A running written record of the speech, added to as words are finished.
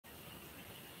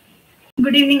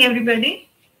Good evening everybody.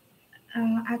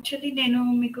 Actually నేను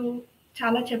మీకు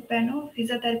చాలా చెప్పాను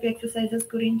ఫిజియోథెరపీ ఎక్సర్సైజెస్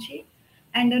గురించి.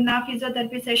 అండ్ నా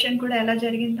ఫిజియోథెరపీ సెషన్ కూడా ఎలా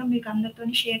జరిగిందో మీకు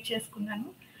అందరితోని షేర్ చేసుకున్నాను.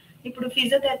 ఇప్పుడు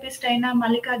ఫిజియోథెరపిస్ట్ అయిన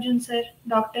Mallikarjun sir,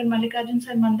 doctor Mallikarjun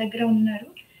sir మన దగ్గర ఉన్నారు.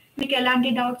 మీకు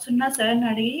ఎలాంటి డౌట్స్ ఉన్నా సార్ని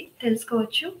అడిగి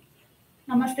తెలుసుకోవచ్చు.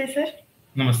 నమస్తే సార్.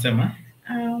 నమస్తే అమ్మా.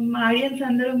 మా ఆడియన్స్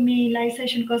అందరూ మీ లైవ్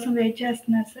సెషన్ కోసం వెయిట్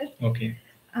చేస్తున్నారు సార్. ఓకే.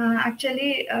 యాక్చువల్లీ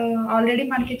ఆల్రెడీ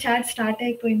మనకి చాట్ స్టార్ట్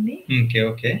అయిపోయింది.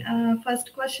 ఓకే. ఫస్ట్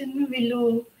క్వశ్చన్ వీళ్ళు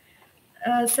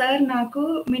సార్ నాకు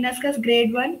మినస్కస్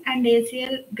grade 1 and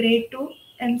ACL grade 2,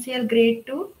 MCL grade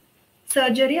 2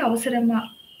 surgery అవసరమా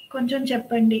కొంచెం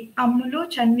చెప్పండి. అమ్ములు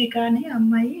చన్విక అని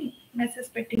అమ్మాయి మెసేజ్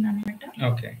పెట్టింది అనమాట.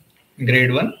 Okay.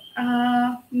 Grade 1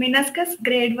 మినస్కస్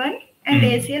grade 1 and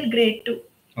ACL grade 2.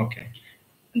 Okay.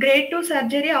 Grade 2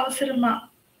 surgery అవసరమా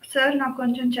సార్ నాకు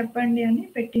కొంచెం చెప్పండి అని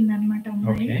పెట్టింది అనమాట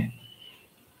అమ్మాయి.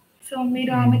 సో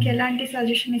మీరు ఆమెకి ఎలాంటి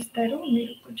సజెషన్ ఇస్తారు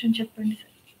మీరు కొంచెం చెప్పండి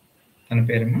సార్. తన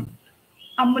పేరేమో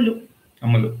అమ్ములు.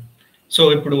 అమ్ములు. సో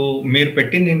ఇప్పుడు మీరు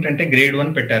పెట్టింది ఏంటంటే గ్రేడ్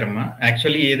 1 పెట్టారమ్మా.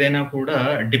 యాక్చువల్లీ ఏదైనా కూడా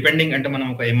డిపెండింగ్ అంటే మనం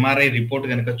ఒక MRI రిపోర్ట్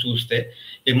కనుక చూస్తే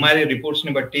MRI రిపోర్ట్స్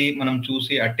ని బట్టి మనం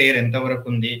చూసి ఆ టేర్ ఎంతవరకు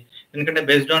ఉంది, ఎందుకంటే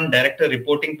బేస్డ్ ఆన్ డైరెక్ట్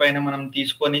రిపోర్టింగ్ పైన మనం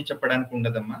తీసుకొని చెప్పడానికి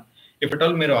ఉండదమ్మా. ఇఫ్ ఎట్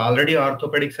ఆల్ మీరు ఆల్రెడీ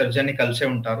ఆర్థోపెడిక్ సర్జన్ ని కలిసే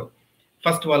ఉంటారు,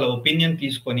 ఫస్ట్ వాళ్ళ ఒపీనియన్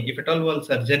తీసుకొని ఇఫ్ ఎట్ ఆల్ వాళ్ళు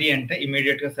సర్జరీ అంటే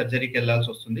ఇమీడియట్ గా సర్జరీకి వెళ్లాల్సి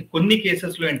వస్తుంది. కొన్ని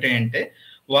కేసెస్ లో ఏంటంటే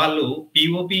వాళ్ళు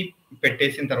POP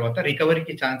పెట్టేసిన తర్వాత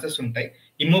రికవరీకి ఛాన్సెస్ ఉంటాయి,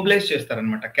 ఇమ్మొబిలైజ్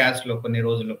చేస్తారనమాట క్యాస్ట్ లో కొన్ని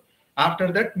రోజులు.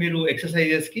 ఆఫ్టర్ దట్ మీరు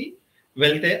ఎక్సర్సైజెస్ కి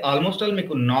వెళ్తే ఆల్మోస్ట్ ఆల్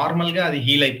మీకు నార్మల్ గా అది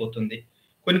హీల్ అయిపోతుంది.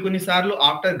 కొన్ని సార్లు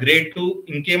ఆఫ్టర్ గ్రేడ్ 2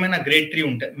 ఇంకేమైనా గ్రేడ్ 3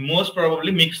 ఉంటాయి. మోస్ట్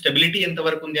ప్రాబబ్లీ మీకు స్టెబిలిటీ ఎంత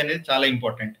వరకు ఉంది అనేది చాలా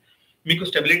ఇంపార్టెంట్.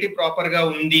 మీకు స్టెబిలిటీ ప్రాపర్ గా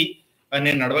ఉంది,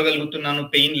 నేను నడవగలుగుతున్నాను,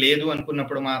 పెయిన్ లేదు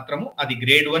అనుకున్నప్పుడు మాత్రము అది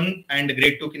గ్రేడ్ 1 అండ్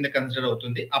గ్రేడ్ 2 కింద కన్సిడర్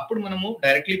అవుతుంది. అప్పుడు మనము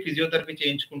డైరెక్ట్లీ ఫిజియోథెరపీ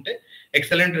చేయించుకుంటే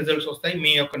ఎక్సలెంట్ రిజల్ట్స్ వస్తాయి.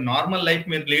 మీ యొక్క నార్మల్ లైఫ్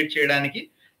మీరు లీడ్ చేయడానికి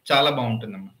చాలా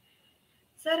బాగుంటుందమ్మా.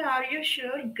 Sir are you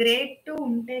sure grade 2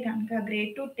 ఉంటే కనుక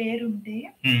గ్రేడ్ 2 టేర్ ఉంటే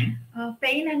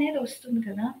పెయిన్ అనేది వస్తుంది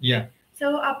కదా? సో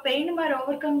ఆ పెయిన్ మరి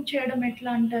ఓవర్కమ్ చేయడం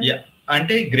ఎట్లా అంటారు?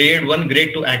 అంటే గ్రేడ్ 1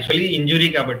 గ్రేడ్ 2 యాక్చువల్లీ ఇంజురీ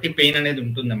కాబట్టి పెయిన్ అనేది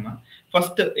ఉంటుందమ్మా.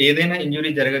 ఫస్ట్ ఏదైనా ఇంజురీ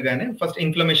జరగగానే ఫస్ట్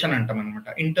ఇన్ఫ్లమేషన్ అంటాం అనమాట.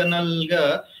 ఇంటర్నల్ గా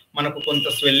మనకు కొంత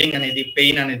స్వెల్లింగ్ అనేది,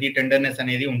 పెయిన్ అనేది, టెండర్నెస్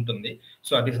అనేది ఉంటుంది.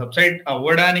 సో అది సబ్సైడ్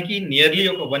అవ్వడానికి నియర్లీ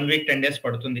ఒక 1 వీక్ 10 డేస్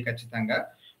పడుతుంది ఖచ్చితంగా.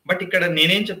 బట్ ఇక్కడ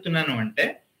నేనేం చెప్తున్నాను అంటే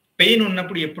పెయిన్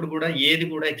ఉన్నప్పుడు ఎప్పుడు కూడా ఏది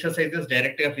కూడా ఎక్సర్సైజెస్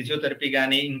డైరెక్ట్ గా ఫిజియోథెరపీ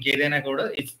కానీ ఇంకేదైనా కూడా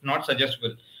ఇట్స్ నాట్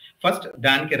సజెస్టబుల్. ఫస్ట్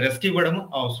దానికి రెస్ట్ ఇవ్వడం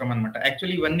అవసరం అనమాట.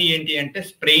 యాక్చువల్లీ ఇవన్నీ ఏంటి అంటే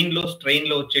స్ట్రెయిన్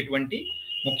లో వచ్చేటువంటి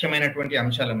ముఖ్యమైనటువంటి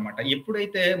అంశాలు అనమాట.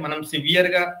 ఎప్పుడైతే మనం సివియర్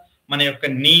గా మన యొక్క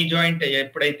నీ జాయింట్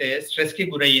ఎప్పుడైతే స్ట్రెస్ కి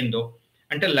గురయ్యిందో,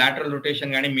 అంటే లాటరల్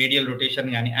రొటేషన్ కానీ మీడియల్ రొటేషన్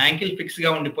కానీ యాంకిల్ ఫిక్స్ గా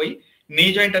ఉండిపోయి నీ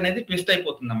జాయింట్ అనేది ట్విస్ట్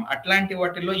అయిపోతుందమ్మా. అట్లాంటి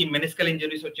వాటిల్లో ఈ మెనిస్కల్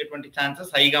ఇంజరీస్ వచ్చేటువంటి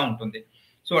ఛాన్సెస్ హైగా ఉంటుంది.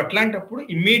 సో అట్లాంటప్పుడు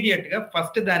ఇమ్మీడియట్ గా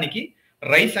ఫస్ట్ దానికి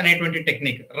రైస్ అనేటువంటి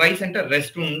టెక్నిక్, రైస్ అంటే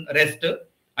rest,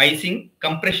 icing,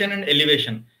 compression and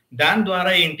elevation. దాని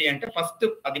ద్వారా ఏంటి అంటే ఫస్ట్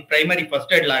అది ప్రైమరీ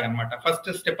ఫస్ట్ ఎయిడ్ లాగా అనమాట. ఫస్ట్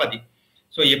స్టెప్ అది.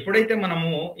 సో ఎప్పుడైతే మనము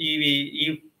ఈ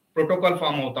ప్రోటోకాల్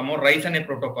ఫామ్ అవుతామో, రైస్ అనే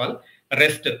ప్రోటోకాల్,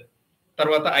 రెస్ట్,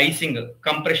 తర్వాత ఐసింగ్,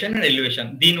 కంప్రెషన్ అండ్ ఎలివేషన్,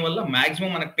 దీనివల్ల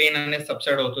మాక్సిమం మనకు పెయిన్ అనేది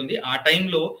సబ్సైడ్ అవుతుంది. ఆ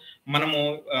టైంలో మనము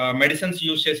మెడిసిన్స్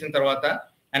యూజ్ చేసిన తర్వాత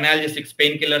అనాల్జెసిక్స్,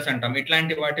 పెయిన్ కిల్లర్స్ అంటాం,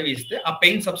 ఇట్లాంటి వాటివి ఇస్తే ఆ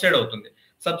పెయిన్ సబ్సైడ్ అవుతుంది.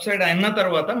 సబ్సైడ్ అయిన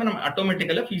తర్వాత మనం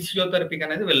ఆటోమేటిక్గా ఫిజియోథెరపీకి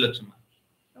అనేది వెళ్ళొచ్చు.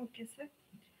 Okay sir.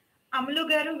 అమలు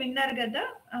గారు విన్నారు కదా,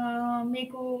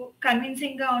 మీకు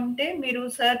కన్విన్సింగ్ గా ఉంటే మీరు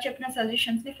సార్ చెప్పిన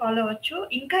సజెషన్స్ ని ఫాలో అవ్వచ్చు.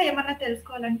 ఇంకా ఏమన్నా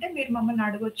తెలుసుకోవాలంటే మీరు మమ్మల్ని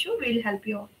అడగొచ్చు, will help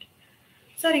you out.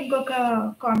 Sir ఇంకొక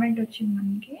కామెంట్ వచ్చింది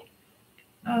మనకి.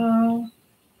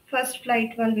 ఫస్ట్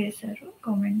ఫ్లైట్ వాళ్ళు వేశారు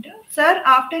comment. Sir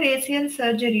after ACL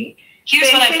surgery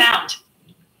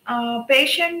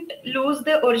patient lose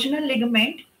the original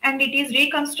ligament and it is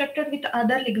reconstructed with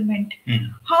other ligament.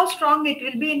 How strong it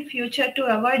will be in future to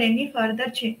avoid any further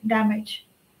damage?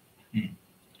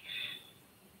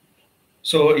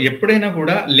 So ఎప్పుడైనా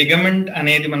కూడా ligament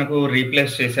అనేది మనకు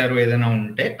replace చేశారు ఏదైనా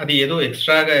ఉంటే అది ఏదో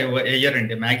ఎక్స్ట్రాగా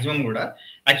వేయరండి మాక్సిమం కూడా.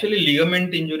 యాక్చువల్లీ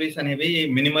లిగమెంట్ ఇంజురీస్ అనేవి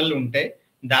మినిమల్ ఉంటే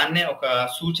దాన్నే ఒక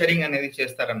సూచరింగ్ అనేది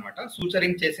చేస్తారనమాట.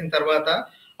 సూచరింగ్ చేసిన తర్వాత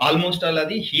ఆల్మోస్ట్ ఆల్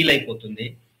అది హీల్ అయిపోతుంది.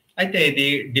 అయితే ఇది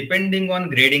డిపెండింగ్ ఆన్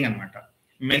గ్రేడింగ్ అనమాట.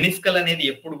 మెనిస్కల్ అనేది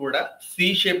ఎప్పుడు కూడా సి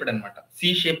షేప్డ్ అనమాట, సి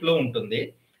షేప్ లో ఉంటుంది.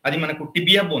 అది మనకు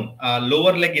టిబియా బోన్,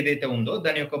 లోవర్ లెగ్ ఏదైతే ఉందో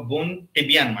దాని యొక్క బోన్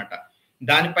టిబియా అనమాట.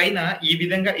 దానిపైన ఈ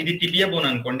విధంగా ఇది టిబియా బోన్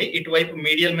అనుకోండి, ఇటువైపు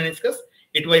మీడియల్ మెనిస్కస్,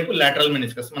 ఇటువైపు లాటరల్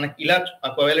మెనిస్కస్. మనకి ఇలా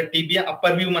ఒకవేళ టిబియా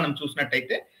అప్పర్ వ్యూ మనం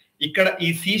చూసినట్టయితే ఇక్కడ ఈ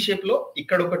సి షేప్ లో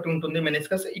ఇక్కడ ఒకటి ఉంటుంది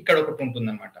మెనిస్కస్, ఇక్కడ ఒకటి ఉంటుంది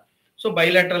అనమాట. సో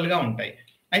బైలాటరల్ గా ఉంటాయి.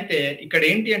 అయితే ఇక్కడ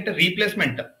ఏంటి అంటే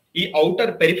రీప్లేస్మెంట్, ఈ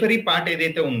ఔటర్ పెరిఫరీ పార్ట్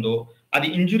ఏదైతే ఉందో అది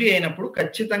ఇంజురీ అయినప్పుడు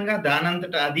ఖచ్చితంగా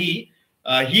దానంతట అది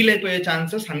హీల్ అయిపోయే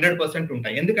ఛాన్సెస్ 100%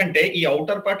 ఉంటాయి. ఎందుకంటే ఈ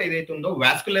అవుటర్ పార్ట్ ఏదైతే ఉందో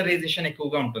వాస్కులరైజేషన్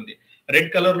ఎక్కువగా ఉంటుంది, రెడ్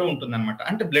కలర్ లో ఉంటుంది అనమాట.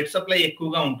 అంటే బ్లడ్ సప్లై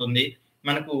ఎక్కువగా ఉంటుంది.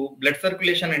 మనకు బ్లడ్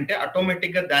సర్క్యులేషన్ అంటే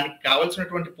ఆటోమేటిక్ గా దానికి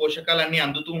కావాల్సినటువంటి పోషకాలన్నీ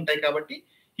అందుతూ ఉంటాయి కాబట్టి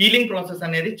హీలింగ్ ప్రాసెస్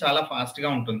అనేది చాలా ఫాస్ట్ గా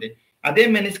ఉంటుంది. అదే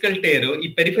మెనిస్కల్ టేర్ ఈ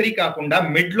పెరిఫరీ కాకుండా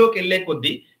మిడ్ లోకి వెళ్లే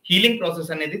కొద్దీ హీలింగ్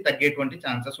ప్రాసెస్ అనేది తగ్గేటువంటి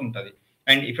ఛాన్సెస్ ఉంటుంది.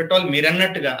 అండ్ ఇఫ్ ఎట్ ఆల్ మీరు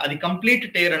అన్నట్టుగా అది కంప్లీట్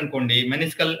టేర్ అనుకోండి,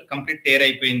 మెనిస్కల్ కంప్లీట్ టేర్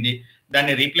అయిపోయింది,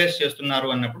 దాన్ని రీప్లేస్ చేస్తున్నారు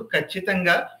అన్నప్పుడు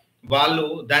ఖచ్చితంగా వాళ్ళు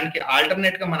దానికి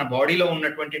ఆల్టర్నేట్ గా మన బాడీలో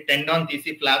ఉన్నటువంటి టెండాన్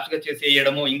తీసి ఫ్లాప్స్ గా చేసి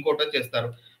వేయడమో ఇంకోటో చేస్తారు.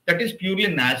 దట్ ఈస్ ప్యూర్లీ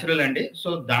న్యాచురల్ అండి. సో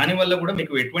దాని వల్ల కూడా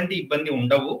మీకు ఎటువంటి ఇబ్బంది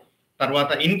ఉండవు.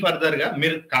 తర్వాత ఇన్ ఫర్దర్ గా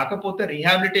మీరు కాకపోతే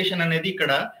రీహాబిలిటేషన్ అనేది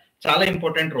ఇక్కడ చాలా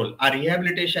ఇంపార్టెంట్ రోల్. ఆ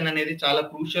రీహాబిలిటేషన్ అనేది చాలా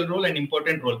crucial role and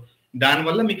important role.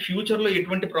 దానివల్ల మీకు ఫ్యూచర్ లో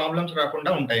ఎటువంటి ప్రాబ్లమ్స్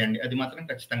రాకుండా ఉంటాయండి, అది మాత్రం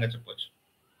ఖచ్చితంగా చెప్పొచ్చు.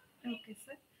 Okay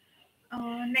sir.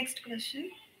 Next question.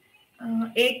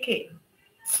 AK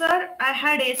sir, I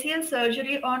had ACL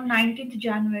surgery on 19th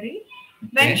January.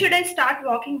 When should I start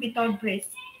walking without brace?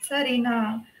 Sir ఈయన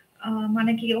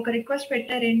మనకి ఒక రిక్వెస్ట్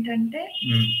పెట్టారు ఏంటంటే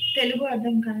తెలుగు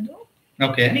అర్థం కాదు.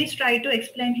 Okay, please try to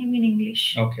explain him in English.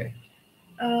 Okay.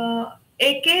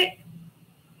 AK,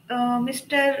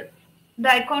 Mr.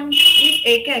 The account is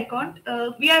AK account.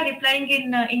 We are replying in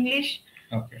English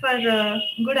for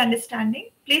good understanding.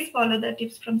 Please follow the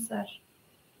tips from sir.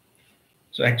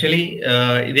 So actually,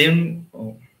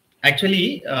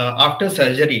 after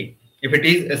surgery, if it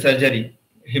is a surgery,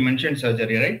 he mentioned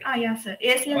surgery, right? Yeah, sir.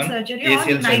 ACL surgery on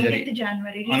 19th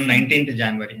January. On 19th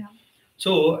January. Yeah.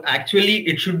 So actually,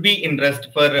 it should be in rest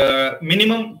for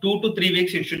minimum 2 to 3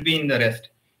 weeks. It should be in the rest,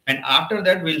 and after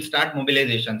that, we'll start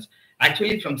mobilizations.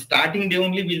 Actually, from starting day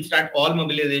only, we'll start all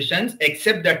mobilizations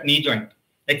except that knee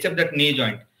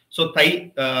joint. So thigh,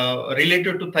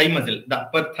 related to thigh muscle, the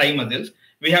upper thigh muscles,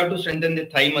 we have to strengthen the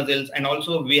thigh muscles, and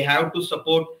also we have to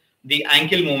support the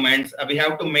ankle movements. We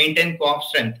have to maintain calf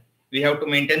strength. We have to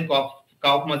maintain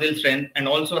calf muscle strength, and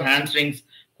also hamstrings,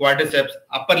 quadriceps,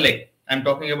 upper leg. I'm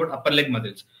talking about upper leg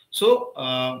muscles. So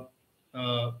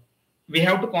we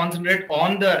have to concentrate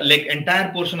on the leg, entire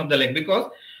portion of the leg, because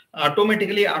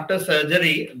automatically after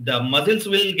surgery the muscles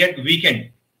will get weakened.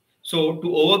 So to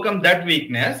overcome that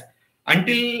weakness,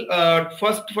 until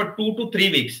first for 2 to 3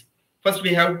 weeks, first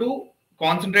we have to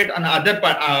concentrate on other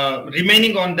part,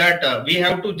 remaining on that we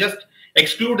have to just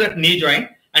exclude that knee joint,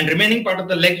 and remaining part of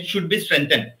the leg should be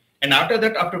strengthened. And after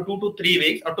that, after 2 to 3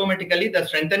 weeks, automatically the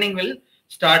strengthening will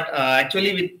start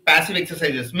actually with passive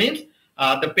exercises. Means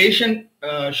the patient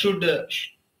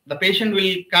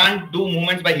can't do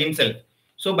movements by himself.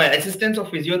 So by assistance of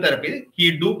physiotherapy, he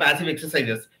do passive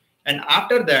exercises, and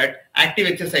after that active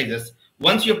exercises.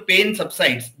 Once your pain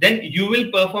subsides, then you will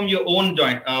perform your own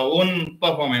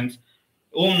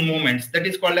movements, that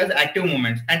is called as active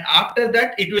movements, and after that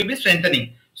it will be strengthening.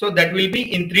 So that will be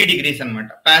in 3 degrees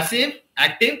anamata: passive,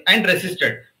 active, and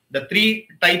resisted. The 3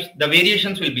 types, the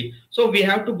variations will be. So we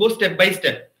have to go step by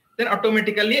step, then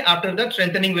automatically after that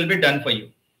strengthening will be done for you.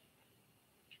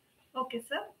 Okay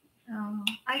sir,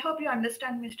 I hope you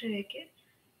understand Mr. AK.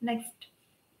 Next,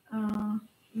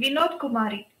 Vinoda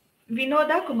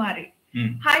Kumari.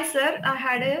 Hi sir, I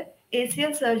had a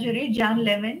ACL surgery Jan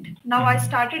 11th. Now I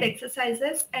started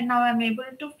exercises, and now I'm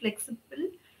able to flexible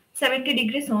 70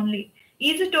 degrees only.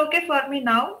 Is it okay for me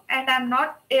now? And I'm not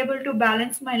able to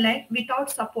balance my leg without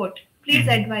support. Please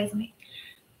advise me.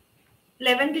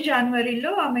 11th January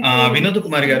లో వినోద్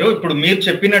కుమార్ గారు, ఇప్పుడు మీరు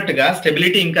చెప్పినట్టుగా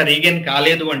stability ఇంకా regain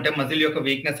కాలేదు అంటే muscle యొక్క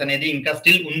weakness అనేది ఇంకా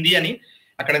స్టిల్ ఉంది అని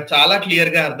అక్కడ చాలా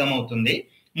క్లియర్ గా అర్థమవుతుంది.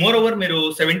 మోర్ ఓవర్ మీరు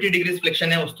 70 degrees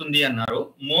ఫ్లెక్షన్ వస్తుంది అన్నారు.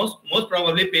 మోస్ట్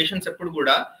ప్రాబబ్లీ పేషెంట్స్ ఎప్పుడు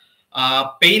కూడా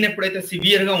పెయిన్ ఎప్పుడైతే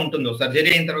సివియర్ గా ఉంటుందో, సర్జరీ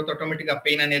అయిన తర్వాత ఆటోమేటిక్ గా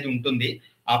పెయిన్ అనేది ఉంటుంది.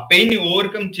 ఆ పెయిన్ ని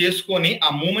ఓవర్కమ్ చేసుకొని ఆ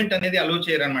మూమెంట్ అనేది అలో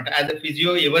చేయరు అనమాట. యాజ్ ఎ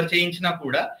ఫిజియో ఎవరు చేయించినా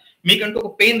కూడా మీకంటూ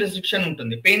ఒక పెయిన్ రెస్ట్రిక్షన్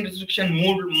ఉంటుంది. పెయిన్ రెస్ట్రిక్షన్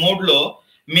మోడ్ లో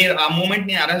మీరు ఆ మూమెంట్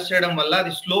ని అరెస్ట్ చేయడం వల్ల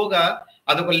అది స్లోగా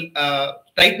అదొక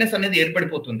టైట్నెస్ అనేది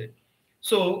ఏర్పడిపోతుంది.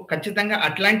 సో ఖచ్చితంగా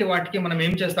అట్లాంటి వాటికి మనం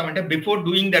ఏం చేస్తామంటే before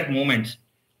doing that moments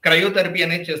cryotherapy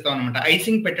అనేది చేస్తాం అనమాట.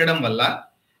 ఐసింగ్ పెట్టడం వల్ల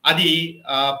అది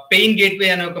పెయిన్ గేట్వే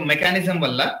అనే ఒక మెకానిజం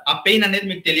వల్ల ఆ పెయిన్ అనేది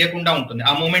మీకు తెలియకుండా ఉంటుంది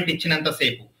ఆ మూమెంట్ ఇచ్చినంత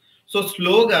సేపు. సో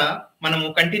స్లోగా మనము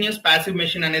కంటిన్యూస్ ప్యాసివ్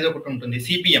మెషిన్ అనేది ఒకటి ఉంటుంది,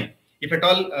 CPM. If at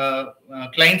all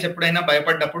clients ఎప్పుడైనా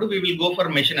భయపడ్డప్పుడు we will go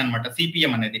for machine అనమాట,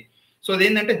 సిపిఎం అనేది. సో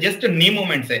అదేంటంటే జస్ట్ నీ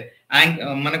మూమెంట్సే,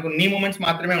 మనకు నీ మూమెంట్స్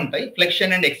మాత్రమే ఉంటాయి.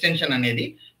 ఫ్లెక్షన్ అండ్ ఎక్స్టెన్షన్ అనేది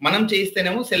మనం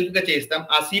చేయిస్తేనేమో సెల్ఫ్ గా చేయిస్తాం.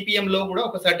 ఆ సిపిఎం లో కూడా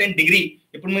ఒక సర్టెన్ డిగ్రీ,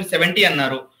 ఇప్పుడు మీరు 70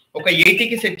 అన్నారు, ఒక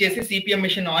 80కి సెట్ చేసి సిపిఎం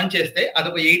మెషిన్ ఆన్ చేస్తే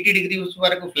అదొక 80 degrees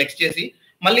వరకు ఫ్లెక్స్ చేసి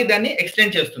మళ్ళీ దాన్ని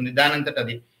ఎక్స్టెండ్ చేస్తుంది దానంతట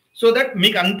అది. సో దట్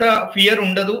మీకు అంత ఫియర్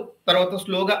ఉండదు. తర్వాత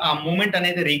స్లోగా ఆ మూమెంట్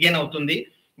అనేది రీగెయిన్ అవుతుంది.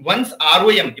 వన్స్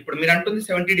ROM ఇప్పుడు మీరు అంటుంది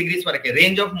 70 degrees వరకే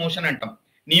రేంజ్ ఆఫ్ మోషన్ అంటాం.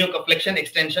 నీ యొక్క ఫ్లెక్షన్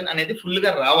ఎక్స్టెన్షన్ అనేది ఫుల్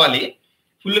గా రావాలి.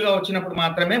 ఫుల్ గా వచ్చినప్పుడు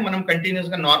మాత్రమే మనం కంటిన్యూస్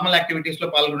గా నార్మల్ యాక్టివిటీస్ లో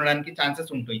పాల్గొనడానికి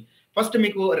ఛాన్సెస్ ఉంటాయి. ఫస్ట్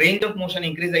మీకు రేంజ్ ఆఫ్ మోషన్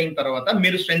ఇంక్రీజ్ అయిన తర్వాత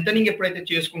మీరు స్ట్రెంథనింగ్ ఎప్పుడైతే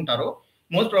చేసుకుంటారో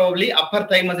most probably upper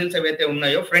thigh muscles ఏవైతే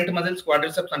ఉన్నాయో ఫ్రంట్ మజిల్స్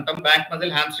క్వాడ్రిసెప్స్ అంటాం, బ్యాక్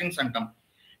మజిల్ హ్యామ్స్ట్రింగ్స్ అంటాం,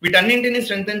 వీటన్నింటినీ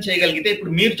స్ట్రెంథన్ చేయగలిగితే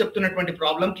ఇప్పుడు మీరు చెప్తున్నటువంటి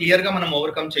ప్రాబ్లం క్లియర్ గా మనం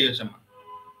ఓవర్కమ్ చేయొచ్చమ్మా.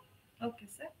 Okay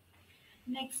sir.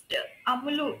 నెక్స్ట్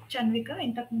అమ్ములు చన్విక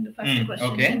ఇంతకు ముందు ఫస్ట్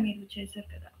క్వశ్చన్ మీరు చేశారు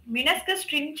కదా, మెనిస్కస్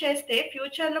ట్రిమ్ చేస్తే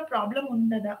ఫ్యూచర్ లో ప్రాబ్లం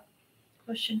ఉండదా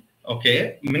క్వశ్చన్. ఓకే,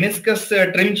 మెనిస్కస్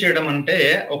ట్రిమ్ చేయడం అంటే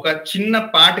ఒక చిన్న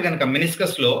పార్ట్ కనుక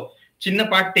మెనిస్కస్ లో చిన్న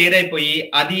పార్ట్ టేర్ అయిపోయి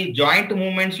అది జాయింట్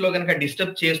మూవ్మెంట్స్ లో కనుక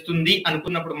డిస్టర్బ్ చేస్తుంది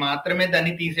అనుకున్నప్పుడు మాత్రమే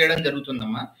దాన్ని తీసేయడం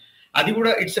జరుగుతుందమ్మా. అది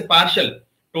కూడా it's a partial.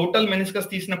 Total meniscus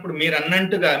తీసినప్పుడు మీరు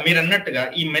అన్నట్టుగా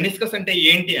ఈ మెనిస్కస్ అంటే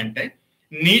ఏంటి అంటే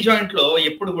నీ జాయింట్ లో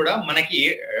ఎప్పుడు కూడా మనకి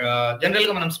జనరల్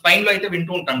గా మనం స్పైన్ లో అయితే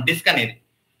వింటూ ఉంటాం డిస్క్ అనేది,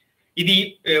 ఇది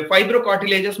ఫైబ్రో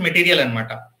కార్టిలేజస్ మెటీరియల్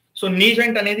అనమాట. సో నీ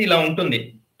జాయింట్ అనేది ఇలా ఉంటుంది,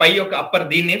 పై యొక్క అప్పర్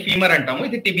దీన్ని ఫీమర్ అంటాము,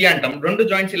 ఇది టిబియా అంటాం, రెండు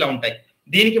జాయింట్స్ ఇలా ఉంటాయి.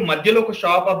 దీనికి మధ్యలో ఒక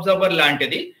షాక్ అబ్జర్వర్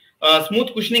లాంటిది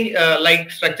స్మూత్ కుషనింగ్ లైక్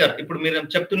స్ట్రక్చర్ ఇప్పుడు మీరు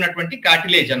చెప్తున్నటువంటి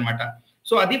కార్టిలేజ్ అనమాట.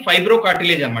 సో అది ఫైబ్రో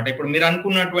కార్టిలేజ్ అనమాట. ఇప్పుడు మీరు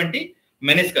అనుకున్నటువంటి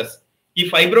మెనిస్కస్ ఈ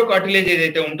ఫైబ్రో కార్టిలేజ్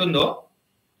ఏదైతే ఉంటుందో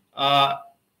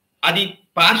అది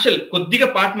పార్షల్, కొద్దిగా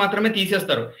పార్ట్ మాత్రమే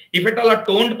తీసేస్తారు. ఇఫ్ ఎట్ ఆల్ ఆ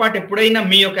టోన్డ్ పార్ట్ ఎప్పుడైనా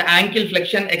మీ యొక్క యాంకిల్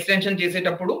ఫ్లెక్షన్ ఎక్స్టెన్షన్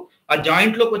చేసేటప్పుడు ఆ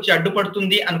జాయింట్ లోకి వచ్చి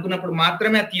అడ్డుపడుతుంది అనుకున్నప్పుడు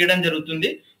మాత్రమే అది తీయడం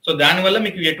జరుగుతుంది. సో దానివల్ల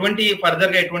మీకు ఎటువంటి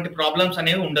ఫర్దర్ గా ఎటువంటి ప్రాబ్లమ్స్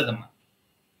అనేవి ఉండదమ్మా.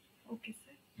 Okay sir.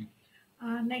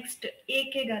 నెక్స్ట్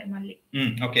ఏకే గారు మళ్ళీ.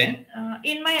 Okay.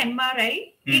 In my MRI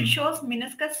it shows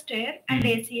meniscus tear and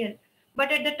ACL, but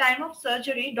at the time of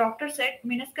surgery doctor said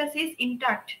meniscus is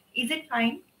intact. Is it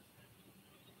fine?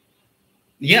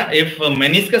 Yeah, if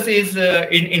meniscus is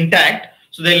intact,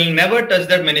 so they will never touch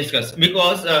that meniscus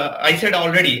because I said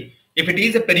already, if it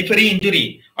is a periphery injury,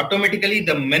 automatically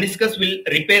the meniscus will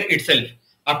repair itself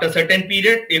after certain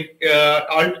period.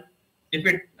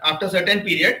 After certain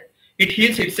period it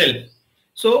heals itself.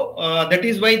 So that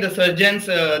is why the surgeons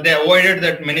they avoided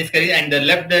that meniscus and they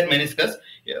left that meniscus.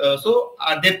 So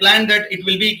they planned that it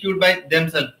will be cured by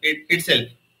themselves itself.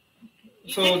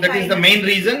 So that is the main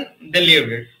reason they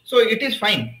left it. So it is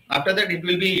fine. After that it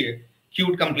will be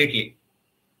cured completely.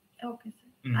 Okay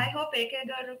sir. I hope AK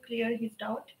garu cleared his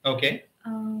doubt. Okay.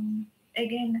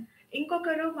 Again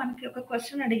ఇంకొకరు మనకి ఒక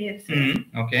question అడిగారు sir.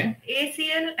 Okay.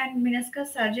 ACL and meniscus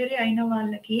surgery అయిన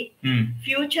వాళ్ళకి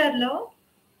future లో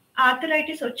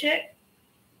arthritis వచ్చే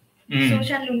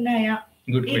సూచనలు ఉన్నాయా?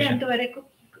 ఇది ఎంతవరకు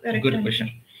correct? Good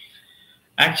question.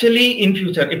 Actually in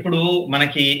future ఇప్పుడు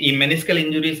మనకి ఈ మెనిస్కల్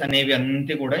ఇంజురీస్ అనేవి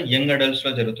అంతే కూడా యంగ్ అడల్ట్స్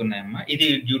లో జరుగుతున్నాయమ్మా. ఇది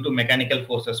due to mechanical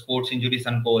forces, sports injuries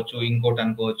అనుకోవచ్చు, ఇంకోటి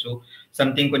అనుకోవచ్చు,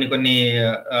 సంథింగ్ కొన్ని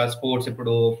స్పోర్ట్స్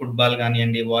ఇప్పుడు ఫుట్బాల్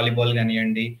కానివ్వండి, వాలీబాల్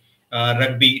కానివ్వండి,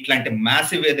 రగ్బీ ఇట్లాంటి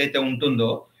మ్యాసివ్ ఏదైతే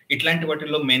ఉంటుందో ఇట్లాంటి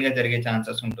వాటిల్లో మెయిన్ గా జరిగే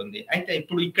ఛాన్సెస్ ఉంటుంది. అయితే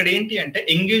ఇప్పుడు ఇక్కడ ఏంటి అంటే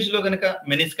ఎంగేజ్ లో కనుక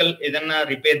మెనిస్కల్ ఏదన్నా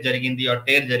రిపేర్ జరిగింది ఆర్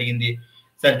టేర్ జరిగింది,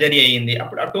 సర్జరీ అయ్యింది,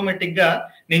 అప్పుడు ఆటోమేటిక్ గా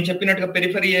నేను చెప్పినట్టుగా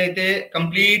పెరిఫరీ అయితే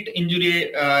కంప్లీట్ ఇంజురీ,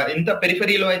 ఇంత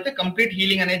పెరిఫరీలో అయితే కంప్లీట్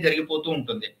హీలింగ్ అనేది జరిగిపోతూ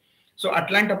ఉంటుంది. సో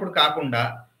అట్లాంటప్పుడు కాకుండా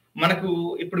మనకు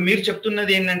ఇప్పుడు మీరు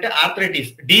చెప్తున్నది ఏంటంటే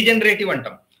ఆర్థరైటిస్ డీజనరేటివ్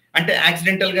అంటాం, అంటే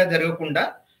యాక్సిడెంటల్ గా జరగకుండా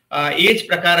ఏజ్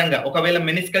ప్రకారంగా ఒకవేళ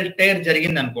మెనిస్కల్ టేర్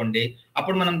జరిగింది అనుకోండి,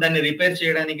 అప్పుడు మనం దాన్ని రిపేర్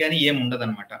చేయడానికి కానీ ఏం ఉండదు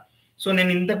అనమాట. సో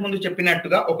నేను ఇంతకు ముందు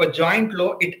చెప్పినట్టుగా ఒక జాయింట్ లో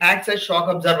it acts as shock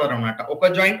absorber అనమాట.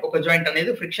 ఒక జాయింట్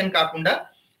అనేది ఫ్రిక్షన్ కాకుండా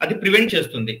అది ప్రివెంట్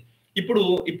చేస్తుంది.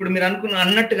 ఇప్పుడు మీరు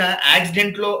అన్నట్టుగా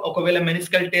యాక్సిడెంట్ లో ఒకవేళ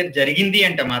మెనిస్కల్ టేర్ జరిగింది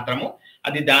అంటే మాత్రము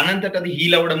అది దానంతట అది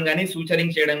హీల్ అవ్వడం కానీ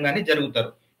సూచరింగ్ చేయడం కానీ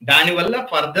జరుగుతారు. దానివల్ల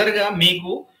ఫర్దర్ గా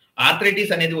మీకు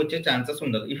ఆర్థరైటిస్ అనేది వచ్చే ఛాన్సెస్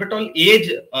ఉండదు. ఇఫ్ ఎట్ ఆల్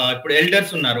ఏజ్ ఇప్పుడు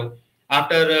ఎల్డర్స్ ఉన్నారు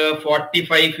ఆఫ్టర్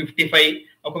 45, 55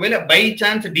 ఒకవేళ బై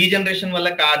ఛాన్స్ డీజనరేషన్ వల్ల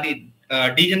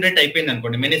డీజనరేట్ అయిపోయింది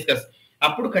అనుకోండి మెనిస్కస్,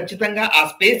 అప్పుడు ఖచ్చితంగా ఆ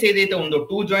స్పేస్ ఏదైతే ఉందో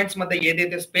టూ జాయింట్స్ మధ్య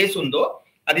ఏదైతే స్పేస్ ఉందో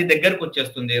అది దగ్గరకు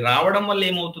వచ్చేస్తుంది. రావడం వల్ల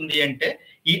ఏమవుతుంది అంటే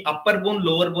ఈ అప్పర్ బోన్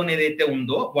లోవర్ బోన్ ఏదైతే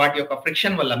ఉందో వాటి యొక్క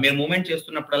ఫ్రిక్షన్ వల్ల మీరు మూవ్మెంట్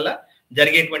చేస్తున్నప్పుడల్లా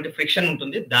జరిగేటువంటి ఫ్రిక్షన్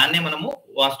ఉంటుంది, దాన్నే మనము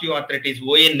ఆస్టియో ఆర్థరైటిస్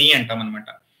ONE అంటాం అనమాట.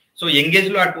 సో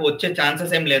ఎంగేజ్ లో అటు వచ్చే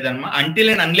ఛాన్సెస్ ఏం లేదన్నమా,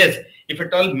 until and unless if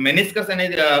at all meniscus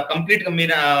అనేది కంప్లీట్ గా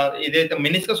మీరు ఏదైతే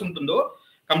మెనిస్కస్ ఉంటుందో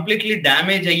కంప్లీట్లీ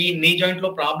డ్యామేజ్ అయ్యి నీ జాయింట్ లో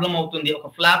ప్రాబ్లం అవుతుంది, ఒక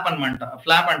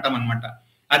ఫ్లాప్ అంటాం అనమాట.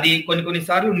 అది కొన్ని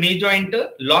సార్లు నీ జాయింట్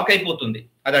లాక్ అయిపోతుంది,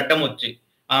 అది అడ్డం వచ్చి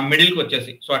ఆ మిడిల్ కి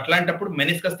వచ్చేసి. సో అట్లాంటప్పుడు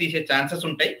మెనిస్కస్ తీసే ఛాన్సెస్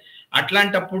ఉంటాయి.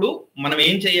 అట్లాంటప్పుడు మనం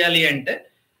ఏం చేయాలి అంటే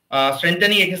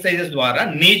స్ట్రెంథనింగ్ ఎక్సర్సైజెస్ ద్వారా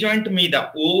నీ జాయింట్ మీద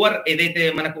ఏదైతే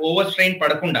మనకు ఓవర్ స్ట్రెయిన్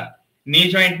పడకుండా నీ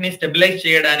జాయింట్ ని స్టెబిలైజ్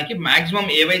చేయడానికి మాక్సిమం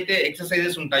ఏవైతే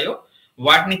ఎక్సర్సైజెస్ ఉంటాయో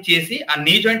వాటిని చేసి ఆ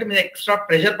నీ జాయింట్ మీద ఎక్స్ట్రా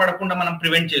ప్రెషర్ పడకుండా మనం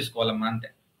ప్రివెంట్ చేసుకోవాలమ్మా అంతే.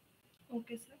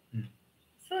 Okay sir.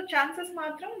 సో ఛాన్సెస్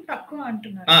మాత్రం తక్కువ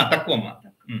అంటున్నారు. తక్కువ అమ్మా.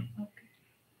 Okay.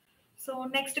 So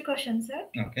next question sir.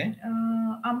 Okay.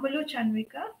 అమ్ములు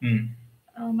చన్విక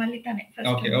మళ్ళీ తనే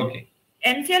okay. Okay.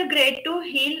 MCL grade 2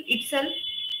 heal itself.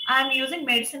 I am using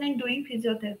medicine and doing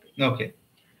physiotherapy. Okay.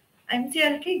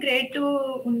 MCL కి గ్రేడ్ 2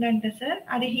 ఉందంట సార్.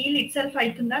 అది హీల్ ఇట్ సెల్ఫ్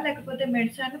అవుతుందా లేకపోతే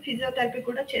మెడిసిన్ ఫిజియోథెరపీ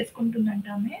కూడా చేసుకుంటుందంట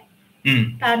ఆమె.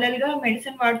 ప్యారలల్ గా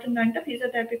మెడిసిన్ వాడుతుందంట,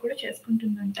 ఫిజియోథెరపీ కూడా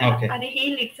చేసుకుంటుందంట. అది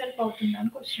హీల్ ఇట్ సెల్ఫ్ అవుతుందా అని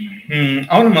క్వశ్చన్.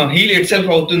 అవునమ్మా, హీల్ ఇట్ సెల్ఫ్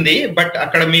అవుతుంది. బట్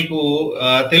అక్కడ మీకు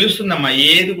తెలుస్తుందమ్మా,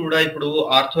 ఏది కూడా ఇప్పుడు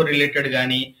ఆర్థో రిలేటెడ్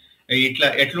గానీ ఇట్లా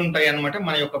ఎట్లుంటాయి అనమాట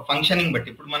మన యొక్క ఫంక్షనింగ్ బట్టి.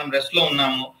 ఇప్పుడు మనం రెస్ట్ లో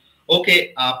ఉన్నాము, ఓకే,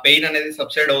 ఆ పెయిన్ అనేది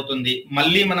సబ్సైడ్ అవుతుంది.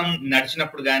 మళ్ళీ మనం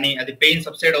నడిచినప్పుడు కానీ అది పెయిన్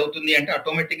సబ్సైడ్ అవుతుంది అంటే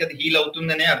ఆటోమేటిక్ అది హీల్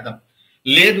అవుతుంది అనే అర్థం.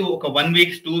 లేదు, ఒక 1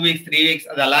 week 2 weeks 3 weeks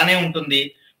అది అలానే ఉంటుంది.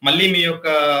 మళ్ళీ మీ యొక్క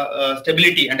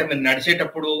స్టెబిలిటీ అంటే మీరు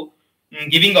నడిచేటప్పుడు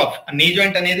గివింగ్ ఆఫ్, నీ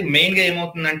జాయింట్ అనేది మెయిన్ గా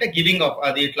ఏమవుతుందంటే గివింగ్ ఆఫ్,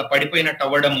 అది ఇట్లా పడిపోయినట్టు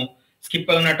అవ్వడము,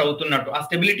 స్కిప్ అయినట్టు అవుతున్నట్టు, ఆ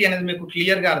స్టెబిలిటీ అనేది మీకు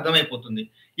క్లియర్ గా అర్థమైపోతుంది.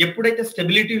 ఎప్పుడైతే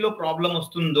స్టెబిలిటీలో ప్రాబ్లం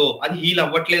వస్తుందో అది హీల్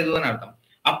అవ్వట్లేదు అని అర్థం.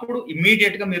 అప్పుడు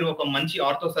ఇమ్మీడియట్ గా మీరు ఒక మంచి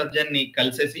ఆర్థో సర్జన్ ని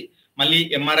కలిసేసి మళ్ళీ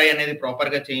MRI అనేది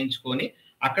ప్రాపర్ గా చేయించుకొని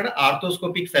అక్కడ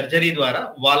ఆర్థోస్కోపిక్ సర్జరీ ద్వారా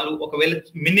వాళ్ళు ఒకవేళ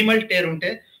మినిమల్ టేర్ ఉంటే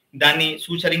దాన్ని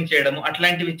సూచరింగ్ చేయడము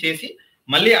అట్లాంటివి చేసి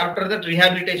మళ్ళీ ఆఫ్టర్ దట్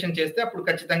రీహాబిలిటేషన్ చేస్తే అప్పుడు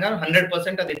ఖచ్చితంగా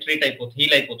 100% అది ట్రీట్ అయిపోతుంది,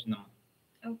 హీల్ అయిపోతుంది అమ్మా.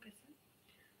 Okay sir.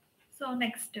 So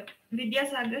next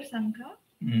Vidyasagar సంఖ,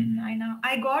 ఆయన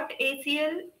I got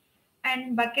ACL and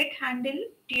bucket handle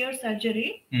tear surgery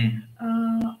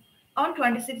on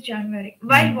 26th January.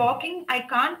 While walking, I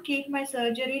can't keep my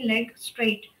surgery leg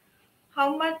straight. How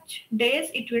much days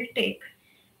it will take?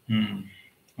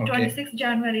 26th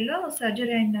January లో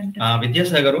surgery అయిందంట.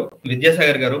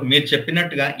 విద్యాసాగర్ గారు, మీరు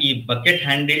చెప్పినట్టుగా ఈ bucket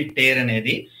handle tear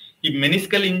అనేది ఈ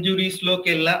meniscal injuries లోకి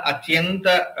వెళ్ళా అత్యంత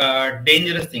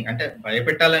డేంజరస్ థింగ్. అంటే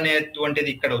భయపెట్టాలనేటువంటిది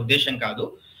ఇక్కడ ఉద్దేశం కాదు.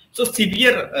 సో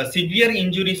సివియర్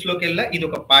ఇంజురీస్ లోకి వెళ్ళా ఇది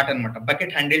ఒక పార్ట్ అనమాట,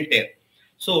 బకెట్ హ్యాండిల్ టేర్.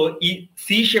 సో ఈ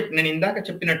సి షేప్, నేను ఇందాక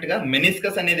చెప్పినట్టుగా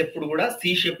మెనిస్కస్ అనేది ఎప్పుడు కూడా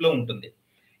సి షేప్ లో ఉంటుంది.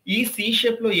 ఈ సి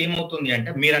షేప్ లో ఏమవుతుంది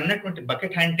అంటే మీరు అన్నటువంటి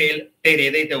బకెట్ హ్యాండ్ టేర్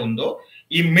ఏదైతే ఉందో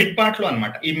ఈ మిడ్ పార్ట్ లో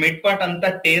అనమాట, ఈ మిడ్ పార్ట్ అంతా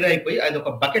టేర్ అయిపోయి అది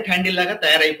ఒక బకెట్ హ్యాండిల్ లాగా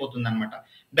తయారైపోతుంది అనమాట.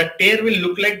 The tear will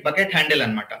look like bucket handle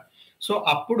అనమాట. సో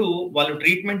అప్పుడు వాళ్ళు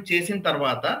ట్రీట్మెంట్ చేసిన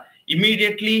తర్వాత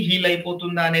ఇమీడియట్లీ హీల్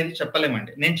అయిపోతుందా అనేది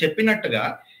చెప్పలేమండి. నేను చెప్పినట్టుగా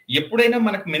ఎప్పుడైనా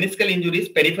మనకు మెనిస్కల్ ఇంజురీస్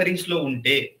పెరిఫరీస్ లో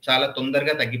ఉంటే చాలా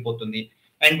తొందరగా తగ్గిపోతుంది.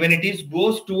 And when it is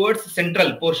goes towards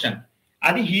central portion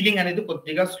అది హీలింగ్ అనేది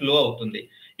కొద్దిగా స్లో అవుతుంది.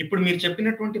 ఇప్పుడు మీరు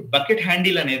చెప్పినటువంటి బకెట్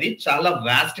హ్యాండిల్ అనేది చాలా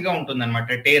వాస్ట్ గా ఉంటుంది అనమాట.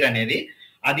 టేర్ అనేది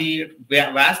అది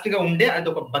వాస్ట్ గా ఉండే అది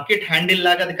ఒక బకెట్ హ్యాండిల్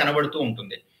లాగా అది కనబడుతూ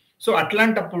ఉంటుంది. సో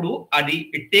అట్లాంటప్పుడు అది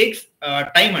ఇట్ టేక్స్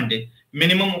టైం అండి.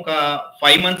 మినిమం ఒక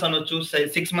 5 months అనొచ్చు,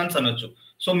 6 months అనొచ్చు.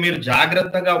 సో మీరు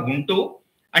జాగ్రత్తగా ఉంటూ,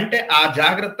 అంటే ఆ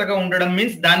జాగ్రత్తగా ఉండడం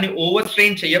మీన్స్ దాన్ని ఓవర్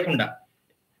స్ట్రెయిన్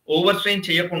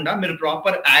చేయకుండా మీరు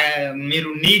ప్రాపర్ మీరు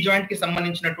నీ జాయింట్ కి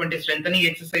సంబంధించినటువంటి స్ట్రెంథనింగ్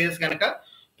ఎక్సర్సైజెస్ కనుక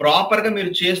ప్రాపర్ గా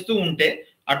మీరు చేస్తూ ఉంటే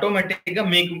ఆటోమేటిక్ గా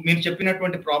మీరు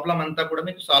చెప్పినటువంటి ప్రాబ్లం అంతా కూడా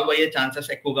మీకు సాల్వ్ అయ్యే ఛాన్సెస్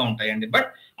ఎక్కువగా ఉంటాయండి. బట్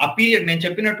ఆ పీరియడ్ నేను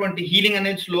చెప్పినటువంటి హీలింగ్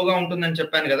అనేది స్లోగా ఉంటుందని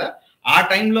చెప్పాను కదా, ఆ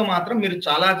టైంలో మాత్రం మీరు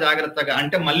చాలా జాగ్రత్తగా,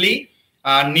 అంటే మళ్ళీ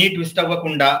నీ ట్విస్ట్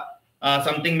అవ్వకుండా,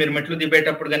 సంథింగ్ మీరు మెట్లు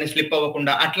దిగేటప్పుడు కానీ స్లిప్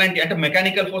అవ్వకుండా, అట్లాంటి అంటే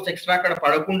మెకానికల్ ఫోర్స్ ఎక్స్ట్రా అక్కడ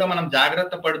పడకుండా మనం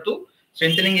జాగ్రత్త పడుతూ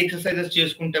స్ట్రెంథనింగ్ ఎక్సర్సైజెస్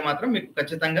చేసుకుంటే మాత్రం మీకు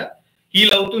ఖచ్చితంగా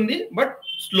హీల్ అవుతుంది. బట్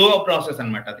స్లో ప్రాసెస్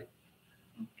అన్నమాట అది.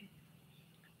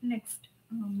 నెక్స్ట్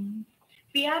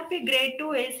PRP గ్రేడ్ 2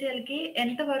 ACL కి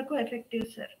ఎంత వరకు effective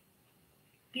sir?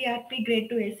 PRP grade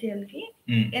 2 ACL కి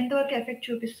ఎంత వరకు ఎఫెక్ట్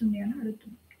చూపిస్తుంది అని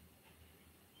అడుగుతున్నాను.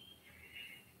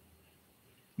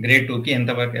 గ్రేడ్ 2 కి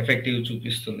ఎంత వరకు ఎఫెక్టివ్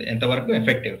చూపిస్తుంది, ఎంత వరకు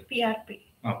ఎఫెక్టివ్ PRP?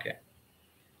 ఓకే.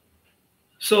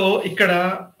 సో ఇక్కడ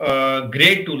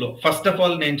గ్రేడ్ 2 లో ఫస్ట్ ఆఫ్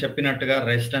ఆల్ నేను చెప్పినట్టుగా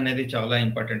రెస్ట్ అనేది చాలా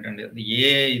ఇంపార్టెంట్ అండి.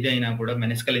 ఇదైనా కూడా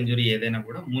మెనిస్కల్ ఇంజురీ ఏదైనా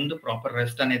కూడా ముందు ప్రాపర్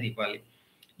రెస్ట్ అనేది ఇవ్వాలి.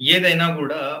 ఏదైనా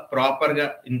కూడా ప్రాపర్ గా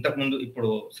ఇంతకుముందు ఇప్పుడు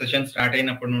సెషన్ స్టార్ట్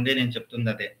అయినప్పటి నుండి నేను చెప్తుంది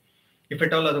అదే. ఇఫ్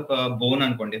ఎట్ ఆల్ అదొక బోన్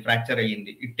అనుకోండి, ఫ్రాక్చర్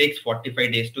అయ్యింది, it takes 45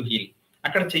 days to heal.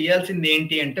 అక్కడ చేయాల్సింది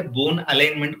ఏంటి అంటే బోన్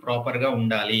అలైన్మెంట్ ప్రాపర్ గా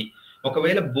ఉండాలి.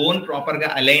 ఒకవేళ బోన్ ప్రాపర్ గా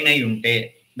అలైన్ అయి ఉంటే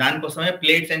దానికోసమే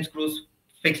ప్లేట్స్ అండ్ స్క్రూస్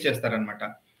ఫిక్స్ చేస్తారనమాట.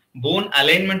 బోన్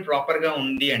అలైన్మెంట్ ప్రాపర్ గా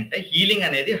ఉంది అంటే హీలింగ్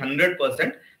అనేది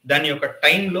 100% దాని యొక్క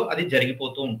టైంలో అది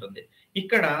జరిగిపోతూ ఉంటుంది.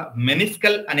 ఇక్కడ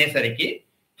మెనిస్కల్ అనేసరికి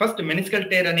ఫస్ట్ మెనిస్కల్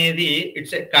టేర్ అనేది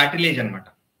ఇట్స్ ఏ కార్టిలేజ్ అనమాట.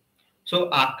 సో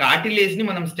ఆ కార్టిలేజ్ ని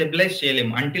మనం స్టెబిలైజ్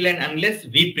చేయలేము until and unless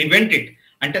we prevent it.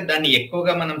 అంటే దాన్ని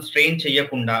ఎక్కువగా మనం స్ట్రెయిన్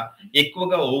చేయకుండా,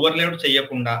 ఎక్కువగా ఓవర్లోడ్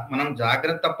చేయకుండా మనం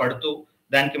జాగ్రత్త పడుతూ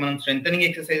దానికి మనం స్ట్రెంథనింగ్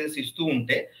ఎక్సర్సైజెస్ ఇస్తూ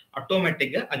ఉంటే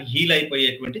ఆటోమేటిక్ గా అది హీల్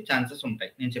అయిపోయేటువంటి ఛాన్సెస్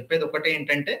ఉంటాయి. నేను చెప్పేది ఒకటే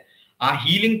ఏంటంటే ఆ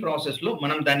హీలింగ్ ప్రాసెస్ లో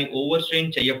మనం దాన్ని ఓవర్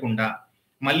స్ట్రెయిన్ చేయకుండా,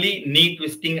 మళ్ళీ నీ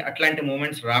ట్విస్టింగ్ అట్లాంటి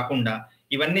మూమెంట్స్ రాకుండా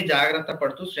ఇవన్నీ జాగ్రత్త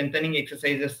పడుతూ స్ట్రెంథనింగ్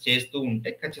ఎక్సర్సైజెస్ చేస్తూ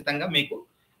ఉంటే ఖచ్చితంగా మీకు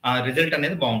ఆ రిజల్ట్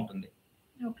అనేది బాగుంటుంది.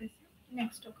 Okay sir.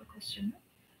 నెక్స్ట్ ఒక question.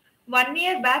 1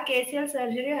 year back ACL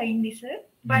surgery అయింది సార్,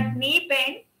 బట్ నీ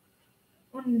పెయిన్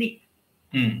ఉంది.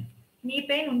 నీ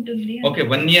పెయిన్ ఉంటుంది. ఓకే,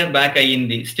 1 year బ్యాక్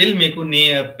అయ్యింది, స్టిల్ మీకు నీ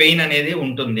పెయిన్ అనేది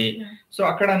ఉంటుంది. సో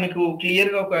అక్కడ మీకు క్లియర్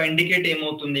గా ఒక ఇండికేట్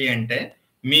ఏమవుతుంది అంటే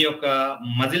మీ యొక్క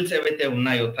మజిల్స్ ఏవైతే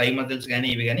ఉన్నాయో థై మజిల్స్ కానీ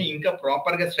ఇవి కానీ ఇంకా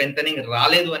ప్రాపర్ గా స్ట్రెంథనింగ్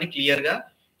రాలేదు అని క్లియర్ గా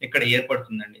ఇక్కడ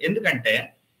ఏర్పడుతుందండి. ఎందుకంటే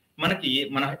మనకి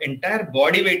మన ఎంటైర్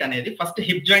బాడీ వెయిట్ అనేది ఫస్ట్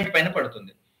హిప్ జాయింట్ పైన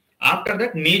పడుతుంది, ఆఫ్టర్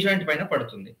దట్ నీ జాయింట్ పైన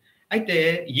పడుతుంది. అయితే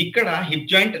ఇక్కడ హిప్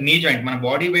జాయింట్ నీ జాయింట్ మన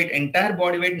body weight entire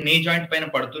body weight knee joint పైన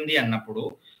పడుతుంది అన్నప్పుడు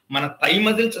మన థై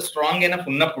మజిల్స్ స్ట్రాంగ్ ఎనఫ్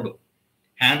ఉన్నప్పుడు,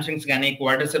 హ్యామ్స్ట్రింగ్స్ కానీ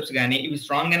క్వాడ్రిసెప్స్ కానీ ఇవి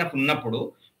స్ట్రాంగ్ ఎనఫ్ ఉన్నప్పుడు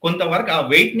కొంతవరకు ఆ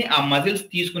వెయిట్ ని ఆ మజిల్స్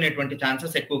తీసుకునేటువంటి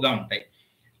ఛాన్సెస్ ఎక్కువగా ఉంటాయి.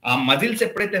 ఆ మజిల్స్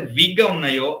ఎప్పుడైతే వీక్ గా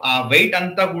ఉన్నాయో ఆ వెయిట్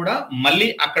అంతా కూడా మళ్ళీ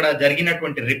అక్కడ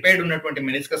జరిగినటువంటి రిపేర్డ్ ఉన్నటువంటి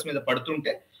మెనిస్కస్ మీద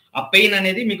పడుతుంటే ఆ పెయిన్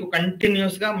అనేది మీకు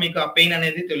కంటిన్యూస్ గా మీకు ఆ పెయిన్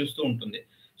అనేది తెలుస్తూ ఉంటుంది.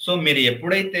 సో మీరు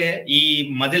ఎప్పుడైతే ఈ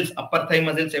మజిల్స్ అప్పర్ థై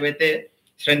మజిల్స్ ఏవైతే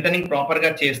స్ట్రెంథనింగ్ ప్రాపర్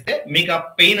గా చేస్తే మీకు ఆ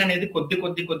పెయిన్ అనేది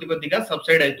కొద్దిగా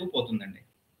సబ్సైడ్ అవుతూ పోతుందండి.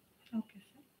 Okay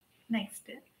sir.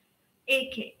 Next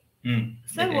AK.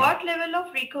 Sir, what level of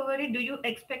recovery do you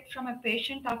expect from a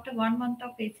patient after 1 month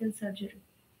of ACL surgery?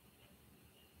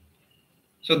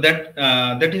 So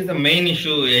that is the main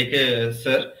issue, AK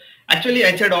sir. Actually,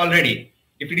 I said already,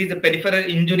 if it is a peripheral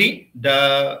injury, the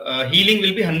healing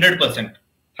will be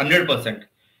 100%.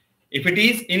 If it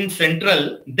is in central,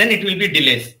 then it will be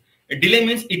delays. A delay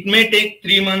means it may take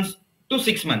 3 months to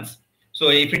 6 months. So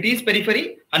if it is periphery,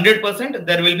 100%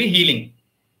 there will be healing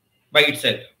by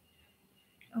itself.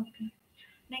 Okay.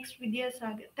 Next, Vidya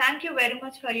Sagar. Thank you very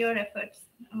much for your efforts.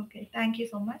 Okay, thank you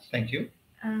so much. Thank you.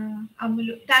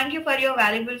 Amulu, thank you for your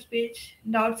valuable speech.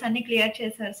 Doubts anni clear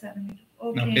chesaru sir meeru.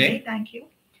 Okay, thank you.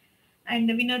 And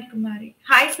Vinod Kumari.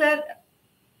 Hi sir.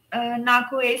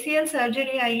 నాకు ACL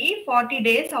surgery అయ్యి 40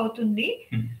 days అవుతుంది.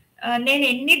 నేను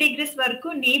ఎన్ని degrees వరకు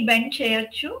నీ bend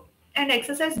చేయొచ్చు and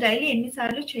exercise daily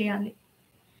ఎన్నిసార్లు చేయాలి?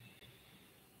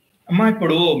 అమ్మా,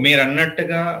 ఇప్పుడు మీరు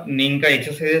అన్నట్టుగా ఇంకా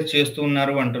ఎక్సర్సైజెస్ చేస్తూ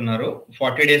ఉన్నారు అంటున్నారు,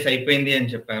 40 days అయిపోయింది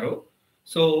అని చెప్పారు.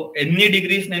 సో ఎన్ని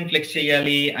డిగ్రీస్ నేను ఫ్లెక్స్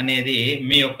చేయాలి అనేది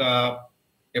మీ యొక్క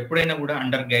ఎప్పుడైనా కూడా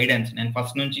అండర్ గైడెన్స్. నేను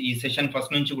ఫస్ట్ నుంచి ఈ సెషన్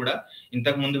ఫస్ట్ నుంచి కూడా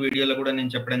ఇంతకు ముందు వీడియోలో కూడా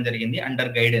నేను చెప్పడం జరిగింది,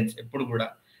 అండర్ గైడెన్స్ ఎప్పుడు కూడా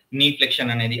నీ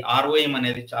ఫ్లెక్షన్ అనేది ROM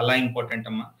అనేది చాలా ఇంపార్టెంట్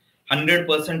అమ్మా.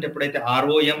 100% ఎప్పుడైతే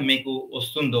ROM మీకు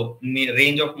వస్తుందో, నీ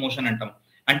రేంజ్ ఆఫ్ మోషన్ అంటాం,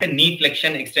 అంటే నీ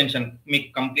ఫ్లెక్షన్ ఎక్స్టెన్షన్ మీకు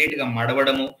కంప్లీట్ గా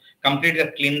మడవడము, కంప్లీట్ గా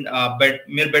బెడ్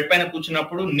మీరు బెడ్ పైన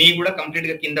కూర్చున్నప్పుడు నీ కూడా కంప్లీట్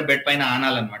గా కింద బెడ్ పైన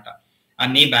ఆనాలన్నమాట, ఆ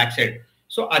నీ బ్యాక్ సైడ్.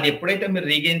 సో అది ఎప్పుడైతే మీరు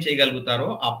రీగెయిన్ చేయగలుగుతారో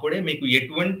అప్పుడే మీకు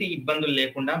ఎటువంటి ఇబ్బందులు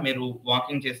లేకుండా మీరు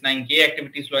వాకింగ్ చేసినా ఇంకే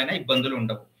యాక్టివిటీస్ లో అయినా ఇబ్బందులు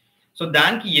ఉండవు. సో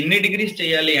దానికి ఎన్ని డిగ్రీస్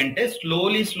చేయాలి అంటే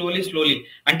స్లోలీ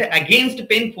అంటే అగెయిన్స్ట్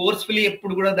పెయిన్ ఫోర్స్ఫుల్లీ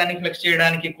ఎప్పుడు కూడా దాన్ని ఫ్లెక్స్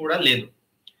చేయడానికి కూడా లేదు.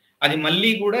 అది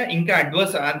మళ్ళీ కూడా ఇంకా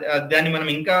అడ్వర్స్, దాన్ని మనం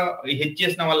ఇంకా హెచ్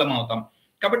చేసిన వాళ్ళం అవుతాం.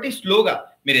 కాబట్టి స్లోగా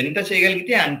మీరు ఎంత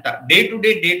చేయగలిగితే అంత డే టు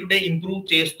డే ఇంప్రూవ్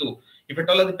చేస్తూ, ఇఫ్ ఎట్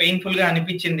ఆల్ అది పెయిన్ఫుల్ గా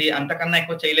అనిపించింది అంతకన్నా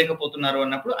ఎక్కువ చేయలేకపోతున్నారు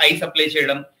అన్నప్పుడు ఐస్ అప్లై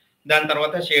చేయడం, దాని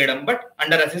తర్వాత చేయడం, బట్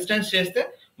అండర్ అసిస్టెన్స్ చేస్తే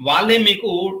వాళ్ళే మీకు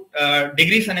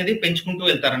డిగ్రీస్ అనేది పెంచుకుంటూ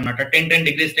వెళ్తారనమాట.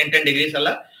 10 degrees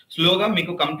అలా స్లోగా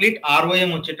మీకు కంప్లీట్ ROM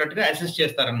వచ్చేటట్టుగా అసిస్ట్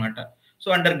చేస్తారనమాట. సో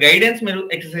అండర్ గైడెన్స్ మీరు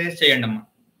ఎక్సర్సైజ్ చేయండి అమ్మా,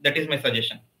 that is my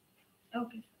suggestion.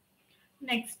 Okay.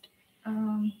 Next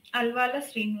Alwala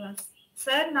Srinivas.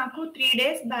 Sir నాకు 3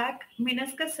 days బ్యాక్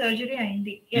మెనిస్కస్ సర్జరీ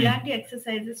అయింది, ఎలాంటి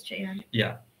ఎక్సర్సైజెస్ చేయాలి?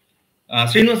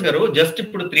 శ్రీనివాస్ గారు, జస్ట్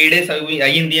ఇప్పుడు 3 days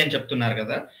అయ్యింది అని చెప్తున్నారు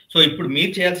కదా. సో ఇప్పుడు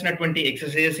మీరు చేయాల్సినటువంటి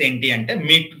ఎక్సర్సైజెస్ ఏంటి అంటే,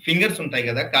 మీ ఫింగర్స్ ఉంటాయి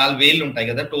కదా, కాల్ వేళ్ళు ఉంటాయి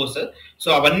కదా, టోస్, సో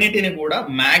అవన్నిటిని కూడా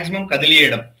మాక్సిమం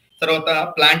కదిలియడం, తర్వాత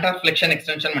ప్లాంటార్ ఫ్లెక్షన్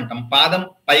ఎక్స్టెన్షన్ అంటాం, పాదం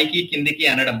పైకి కిందికి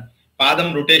అనడం, పాదం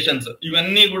రొటేషన్స్,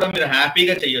 ఇవన్నీ కూడా మీరు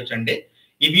హ్యాపీగా చేయొచ్చండి.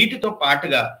 ఈ వీటితో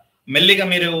పాటుగా మెల్లిగా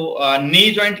మీరు నీ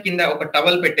జాయింట్ కింద ఒక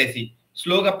టవల్ పెట్టేసి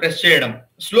స్లోగా ప్రెస్ చేయడం,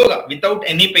 స్లోగా వితౌట్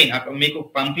ఎనీ పెయిన్, మీకు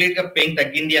కంప్లీట్ గా పెయిన్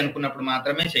తగ్గింది అనుకున్నప్పుడు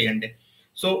మాత్రమే చేయండి.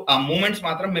 సో ఆ మూమెంట్స్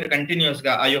మాత్రం మీరు కంటిన్యూస్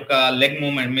గా ఆ యొక్క లెగ్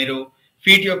మూమెంట్, మీరు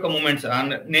ఫీట్ యొక్క మూమెంట్స్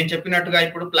నేను చెప్పినట్టుగా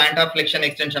ఇప్పుడు ప్లాంటార్ ఫ్లెక్షన్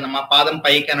ఎక్స్టెన్షన్ అమ్మా, పాదం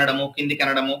పైకి అనడము, కిందికి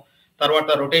అనడము, తర్వాత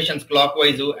rotations clock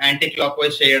wise anti clock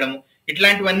wise చేయడము,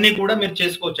 ఇట్లాంటివన్నీ కూడా మీరు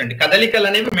చేసుకోవచ్చండి. కదలికలు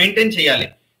అనేవి మెయింటైన్ చేయాలి,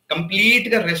 కంప్లీట్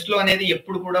గా రెస్ట్ లో అనేది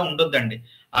ఎప్పుడు కూడా ఉండొద్దండి.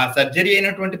 ఆ సర్జరీ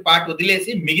అయినటువంటి పార్ట్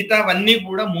వదిలేసి మిగతావన్నీ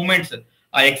కూడా మూమెంట్స్,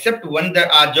 ఎక్సెప్ట్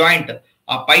ఆ జాయింట్,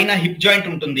 ఆ పైన హిప్ జాయింట్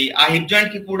ఉంటుంది, ఆ హిప్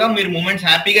జాయింట్ కి కూడా మీరు మూమెంట్స్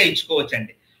హ్యాపీగా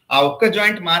ఇచ్చుకోవచ్చండి. ఆ ఒక్క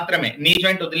జాయింట్ మాత్రమే, నీ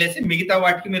జాయింట్ వదిలేసి మిగతా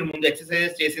వాటికి మీరు ముందు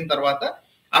ఎక్సర్సైజెస్ చేసిన తర్వాత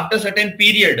ఆఫ్టర్ సర్టెన్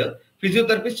పీరియడ్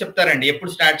ఫిజియోథెరపిస్ట్ చెప్తారండి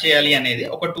ఎప్పుడు స్టార్ట్ చేయాలి అనేది.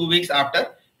 ఒక 2 weeks ఆఫ్టర్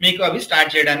మీకు అవి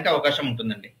స్టార్ట్ చేయడానికి అవకాశం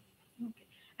ఉంటుందండి.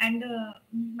 అండ్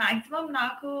మాక్సిమం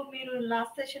నాకు మీరు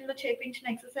లాస్ట్ సెషన్ లో చేపించిన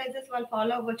ఎక్సర్సైజెస్ వాళ్ళు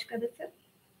ఫాలో అవ్వచ్చు కదా సార్?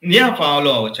 ఫాలో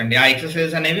అవ్వచ్చండి. ఆ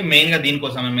ఎక్సర్సైజ్ అనేవి మెయిన్ గా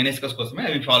దీనికోసమే, మెనిస్కస్ కోసమే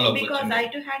అవి ఫాలో అవ్వచ్చు. Because I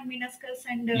too had meniscus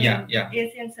and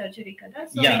ACL surgery కదా,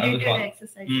 సో రిలేటెడ్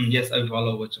ఎక్సర్సైజ్. yes అవి ఫాలో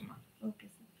అవ్వచ్చు అమ్మా. Okay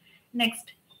sir. Next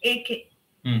AK.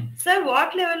 Sir,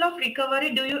 what level of recovery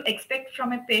do you expect from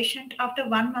a patient after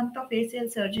 1 month of ACL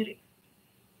surgery?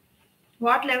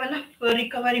 What level of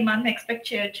recovery మనం expect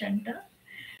చేయొచ్చు అంట?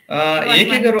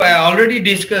 AK garu, I already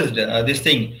discussed this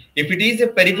thing. If it is a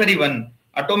periphery one,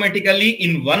 automatically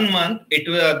in 1 month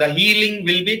the healing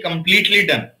will be completely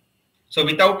done. So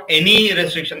without any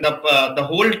restriction, the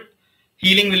whole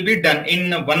healing will be done in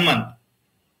 1 month.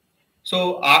 So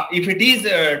if it is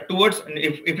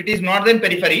if it is not then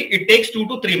periphery, it takes 2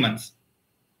 to 3 months.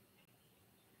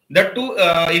 That too,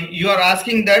 if you are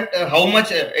asking that how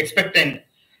much expectant,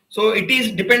 so it is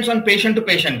depends on patient to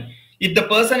patient. If the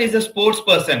person is a sports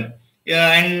person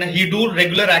and he do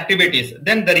regular activities,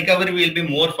 then the recovery will be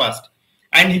more fast.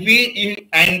 And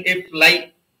if like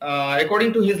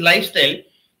according to his lifestyle,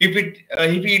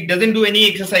 if he doesn't do any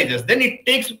exercises, then it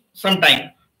takes some time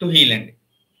to heal. And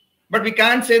but we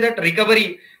can't say that recovery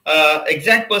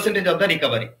exact percentage of the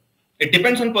recovery. It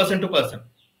depends on person to person.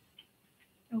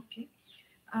 Okay.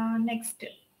 Next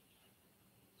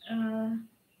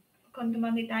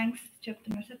కొంతమంది thanks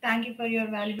చెప్తున్నారు sir. Thank you for your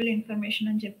valuable information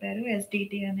అని చెప్పారు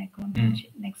SDT అనే account నుంచి.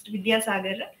 Next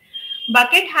Vidyasagar,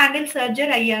 bucket handle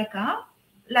surgery అయ్యాక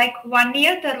like 1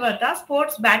 year తర్వాత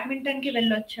sports badminton కి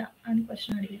వెళ్ళొచ్చా అని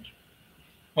క్వశ్చన్ అడిగారు.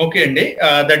 ఓకే అండి,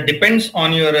 that depends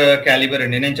on your calibre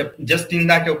అండి. నేను జస్ట్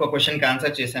ఇందాక ఒక క్వశ్చన్కి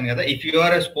ఆన్సర్ చేశాను కదా, if you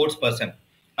are a sports person,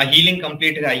 ఆ హీలింగ్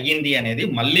కంప్లీట్ గా అయ్యింది అనేది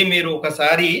మళ్ళీ మీరు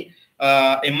ఒకసారి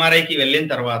MRIకి వెళ్ళిన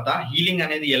తర్వాత హీలింగ్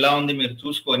అనేది ఎలా ఉంది మీరు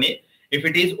చూసుకొని, if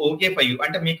it is okay for you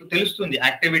అంటే మీకు తెలుస్తుంది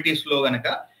యాక్టివిటీస్ లో గనక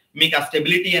మీకు ఆ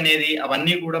స్టెబిలిటీ అనేది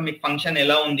అవన్నీ కూడా మీకు ఫంక్షన్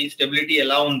ఎలా ఉంది, స్టెబిలిటీ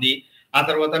ఎలా ఉంది, ఆ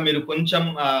తర్వాత మీరు కొంచెం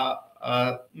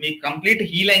మీకు కంప్లీట్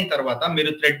హీల్ అయిన తర్వాత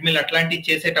మీరు థ్రెడ్మిల్ అట్లాంటివి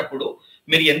చేసేటప్పుడు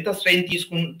మీరు ఎంత స్ట్రెయిన్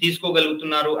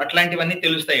తీసుకోగలుగుతున్నారు అట్లాంటివన్నీ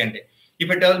తెలుస్తాయండి.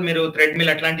 ఇఫ్ ఇట్ ఆల్ మీరు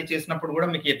థ్రెడ్మిల్ అట్లాంటివి చేసినప్పుడు కూడా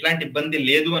మీకు ఎట్లాంటి ఇబ్బంది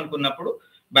లేదు అనుకున్నప్పుడు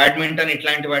బ్యాడ్మింటన్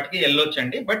ఇట్లాంటి వాటికి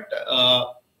వెళ్ళొచ్చండి. బట్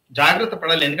జాగ్రత్త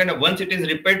పడాలి, ఎందుకంటే వన్స్ ఇట్ ఈస్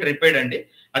రిపేర్డ్ అండి,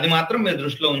 అది మాత్రం మీరు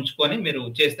దృష్టిలో ఉంచుకొని మీరు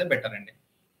చేస్తే బెటర్ అండి.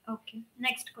 ఓకే.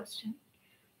 నెక్స్ట్ క్వశ్చన్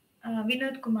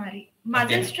వినోద్ కుమారి,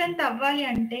 మజిల్ స్ట్రెంగ్త్ అవ్వాలి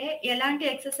అంటే ఎలాంటి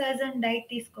ఎక్సర్సైజ్ అండ్ డైట్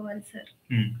తీసుకోవాలి సార్?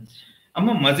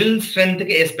 అమ్మ, మజిల్ స్ట్రెంగ్త్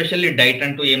కి ఎస్పెషల్లీ డైట్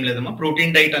అంటూ ఏం లేదమ్మా,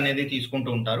 ప్రోటీన్ డైట్ అనేది తీసుకుంటూ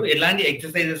ఉంటారు. ఎలాంటి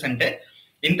ఎక్సర్సైజెస్ అంటే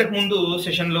ఇంతకు ముందు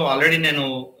సెషన్ లో ఆల్రెడీ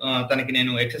తనకి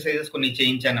నేను ఎక్సర్సైజెస్ కొన్ని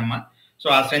చేయించానమ్మా. సో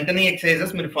ఆ స్ట్రెంథనింగ్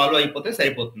ఎక్సర్సైజెస్ మీరు ఫాలో అయిపోతే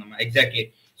సరిపోతుందమ్మా. ఎగ్జాక్ట్లీ.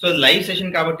 సో లైవ్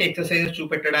సెషన్ కాబట్టి ఎక్సర్సైజెస్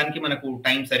చూపెట్టడానికి మనకు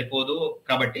టైం సరిపోదు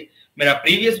కాబట్టి మీరు ఆ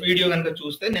ప్రీవియస్ వీడియో కనుక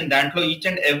చూస్తే నేను దాంట్లో ఈచ్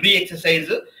అండ్ ఎవ్రీ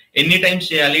ఎక్సర్సైజ్ ఎన్ని టైమ్స్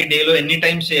చేయాలి, డేలో ఎన్ని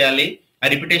టైమ్స్ చేయాలి, ఆ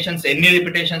రిపిటేషన్స్ ఎన్ని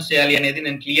రిపిటేషన్స్ చేయాలి అనేది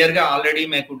నేను క్లియర్ గా ఆల్రెడీ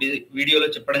మీకు వీడియోలో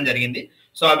చెప్పడం జరిగింది.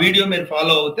 సో ఆ వీడియో మీరు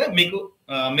ఫాలో అవుతే మీకు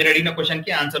మీరు అడిగిన క్వశ్చన్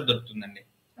కి ఆన్సర్ దొరుకుతుందండి.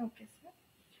 Okay sir.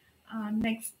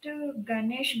 నెక్స్ట్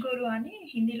గణేష్ గురు అని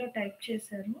హిందీలో టైప్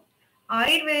చేశారు.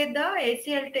 ఆయుర్వేద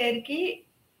ACL టేర్ కి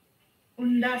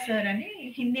ఉందా సార్ అని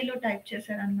హిందీలో టైప్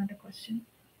చేశారు అన్నమాట క్వశ్చన్.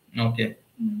 ఓకే.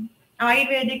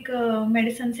 ఆయుర్వేదిక్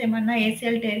మెడిసిన్స్ ఏమన్నా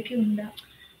ACL టేర్ కి ఉందా?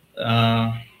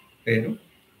 పేరు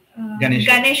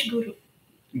గణేష్ గురు.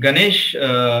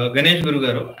 గణేష్ గురు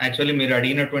గారు, యాక్చువల్లీ మీరు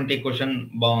అడిగినటువంటి క్వశ్చన్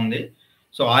బాగుంది.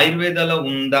 సో ఆయుర్వేదాలో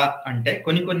ఉందా అంటే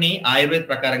కొన్ని ఆయుర్వేద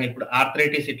ప్రకారంగా ఇప్పుడు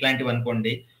ఆర్థరైటిస్ ఇట్లాంటివి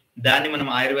అనుకోండి, దాన్ని మనం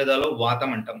ఆయుర్వేదాలో వాతం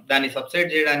అంటాం. దాన్ని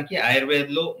సబ్సైడ్ చేయడానికి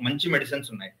ఆయుర్వేదంలో మంచి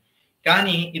మెడిసిన్స్ ఉన్నాయి.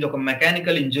 కానీ ఇది ఒక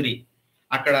మెకానికల్ ఇంజురీ.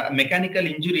 అక్కడ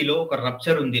మెకానికల్ ఇంజురీలో ఒక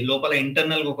రప్చర్ ఉంది, లోపల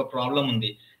ఇంటర్నల్ గా ఒక ప్రాబ్లం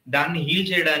ఉంది. దాన్ని హీల్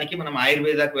చేయడానికి మనం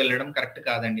ఆయుర్వేదాకు వెళ్ళడం కరెక్ట్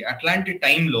కాదండి. అట్లాంటి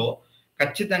టైంలో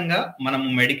ఖచ్చితంగా మనము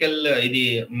మెడికల్ ఇది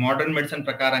మోడర్న్ మెడిసిన్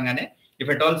ప్రకారంగానే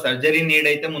if at all surgery need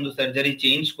అయితే ముందు సర్జరీ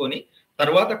చేయించుకొని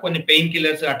తర్వాత కొన్ని పెయిన్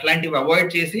కిల్లర్స్ అట్లాంటివి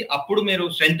అవాయిడ్ చేసి అప్పుడు మీరు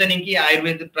స్ట్రెంథనింగ్ కి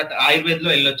ఆయుర్వేదంలో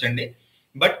వెళ్ళొచ్చండి.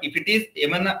 బట్ ఇఫ్ ఇట్ ఈస్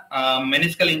ఏమైనా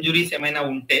మెనిస్కల్ ఇంజురీస్ ఏమైనా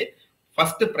ఉంటే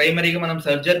ఫస్ట్ ప్రైమరీగా మనం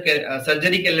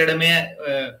సర్జరీకి వెళ్ళడమే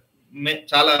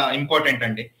చాలా ఇంపార్టెంట్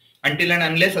అండి. అంటిల్ అండ్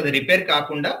అన్లెస్ అది రిపేర్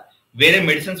కాకుండా వేరే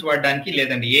మెడిసిన్స్ వాడడానికి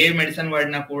లేదండి. ఏ మెడిసిన్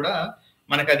వాడినా కూడా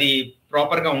మనకు అది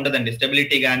ప్రాపర్ గా ఉండదండి.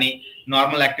 స్టెబిలిటీ కానీ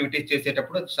నార్మల్ యాక్టివిటీస్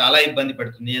చేసేటప్పుడు చాలా ఇబ్బంది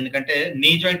పడుతుంది. ఎందుకంటే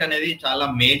నీ జాయింట్ అనేది చాలా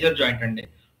మేజర్ జాయింట్ అండి.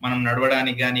 మనం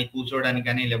నడవడానికి కానీ కూర్చోవడానికి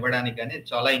కానీ లేవడానికి కానీ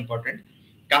చాలా ఇంపార్టెంట్.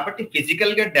 కాబట్టి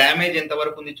ఫిజికల్ గా డ్యామేజ్ ఎంత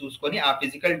వరకు ఉంది చూసుకొని ఆ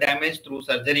ఫిజికల్ డ్యామేజ్ త్రూ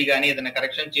సర్జరీ కానీ ఏదైనా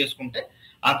కరెక్షన్ చేసుకుంటే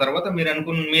ఆ తర్వాత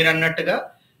మీరు అన్నట్టుగా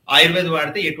ఆయుర్వేద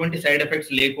వాడితే ఎటువంటి సైడ్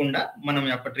ఎఫెక్ట్స్ లేకుండా మనం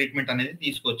యొక్క ట్రీట్మెంట్ అనేది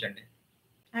తీసుకోవచ్చండి.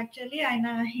 యాక్చువల్లీ ఆయన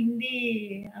హిందీ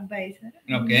అబ్బాయి సార్.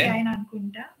 ఓకే. ఆయన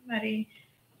అనుకుంటా మరి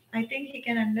I think he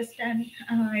can understand.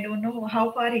 I don't know how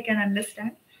far he can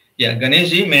understand. या गणेश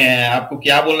जी, मैं आपको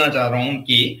क्या बोलना चाह रहा हूँ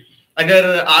कि अगर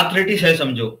आर्थराइटिस है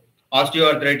समझो,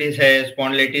 ऑस्टियोआर्थराइटिस है,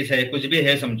 स्पॉन्डिलाइटिस है, कुछ भी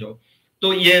है समझो,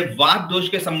 तो ये वात दोष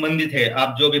के संबंधित है,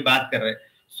 आप जो भी बात कर रहे हैं।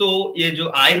 सो ये जो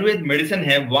आयुर्वेद मेडिसिन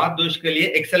है वात दोष के लिए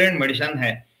एक्सेलेंट मेडिसिन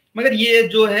है, मगर ये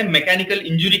जो है मैकेनिकल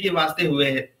इंजुरी के वास्ते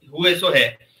हुए सो है।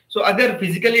 सो अगर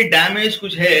फिजिकली डैमेज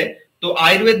कुछ है तो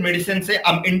आयुर्वेद मेडिसिन से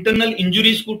हम इंटरनल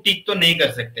इंजुरीज को ठीक तो नहीं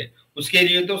कर सकते, उसके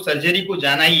लिए तो सर्जरी को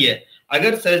जाना ही है।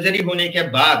 अगर सर्जरी होने के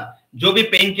बाद जो भी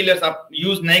पेन किलर्स आप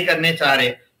यूज नहीं करने चाह रहे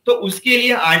तो उसके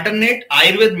लिए अल्टरनेट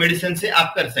आयुर्वेद मेडिसिन से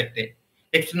आप कर सकते।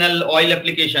 External oil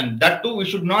application, that to we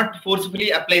should not forcefully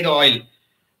apply the oil.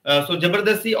 सो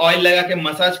जबरदस्ती ऑयल लगा के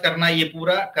मसाज करना ये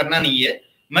पूरा करना नहीं है,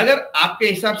 मगर आपके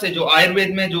हिसाब से जो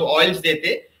आयुर्वेद में जो ऑयल्स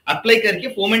देते अप्लाई करके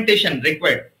फोमेंटेशन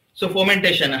रिक्वायर्ड। सो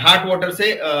फोमेंटेशन हार्ट वाटर से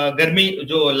गर्मी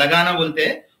जो लगाना बोलते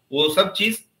हैं वो सब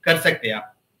चीज कर सकते हैं आप।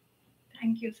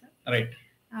 Thank you sir. Right.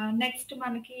 Next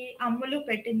మనకి అమ్ములు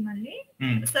పెట్టింది మళ్ళీ.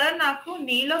 సార్ నాకు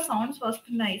నీలో సౌండ్స్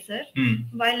వస్తున్నాయి sir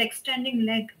while extending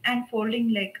leg and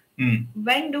folding leg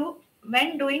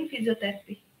when doing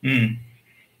physiotherapy.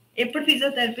 ఎప్పుడు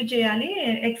ఫిజియోథెరపీ చేయాలి,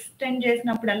 ఎక్స్టెండ్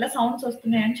చేసినప్పుడల్లా సౌండ్స్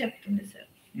వస్తున్నాయి అని చెప్తుంది సార్.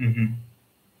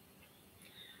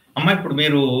 అమ్మ, ఇప్పుడు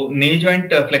మీరు నీ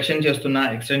జాయింట్ ఫ్లెక్షన్ చేస్తున్నా,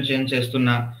 ఎక్స్టెన్షన్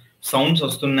చేస్తున్నా సౌండ్స్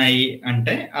వస్తున్నాయి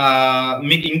అంటే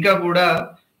మీకు ఇంకా కూడా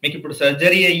మీకు ఇప్పుడు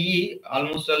సర్జరీ అయ్యి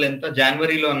ఆల్మోస్ట్ ఎంత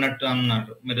జనవరిలో అన్నట్టు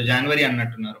అన్నారు మీరు, జనవరి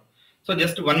అన్నట్టున్నారు. సో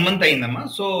జస్ట్ 1 month అయిందమ్మా.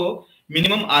 సో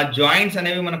మినిమం ఆ జాయింట్స్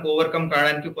అనేవి మనకు ఓవర్కమ్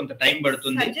కావడానికి కొంత టైం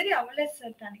పడుతుంది. సర్జరీ అవ్వలేదు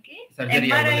సార్, దానికి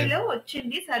MRI లో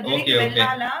వచ్చింది. సర్జరీకి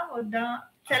వెళ్ళాలా వద్దా?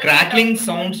 క్రాక్లింగ్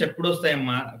సౌండ్స్ ఎప్పుడు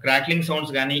వస్తాయమ్మా? క్రాక్లింగ్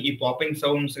సౌండ్స్ కానీ ఈ పాపింగ్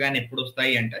సౌండ్స్ కానీ ఎప్పుడు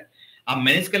వస్తాయి అంటే ఆ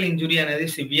మెనిస్కల్ ఇంజురీ అనేది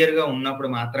సివియర్ గా ఉన్నప్పుడు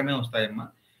మాత్రమే వస్తాయమ్మా.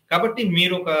 కాబట్టి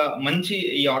మీరు ఒక మంచి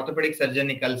ఈ ఆర్థోపెడిక్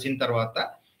సర్జన్ ని కలిసిన తర్వాత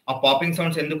ఆ పాపింగ్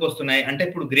సౌండ్స్ ఎందుకు వస్తున్నాయి అంటే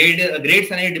ఇప్పుడు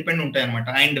గ్రేడ్స్ అనేవి డిపెండ్ ఉంటాయి అనమాట.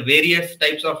 And various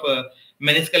types of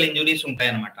meniscal injuries ఉంటాయి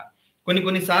అనమాట.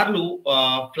 కొన్ని సార్లు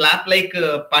ఫ్లాప్ లైక్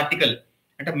పార్టికల్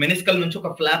అంటే మెనిస్కల్ నుంచి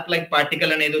ఒక ఫ్లాప్ లైక్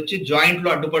పార్టికల్ అనేది వచ్చి జాయింట్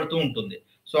లో అడ్డుపడుతూ ఉంటుంది.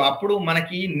 సో అప్పుడు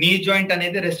మనకి నీ జాయింట్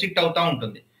అనేది రెస్ట్రిక్ట్ అవుతా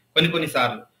ఉంటుంది కొన్ని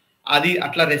సార్లు. అది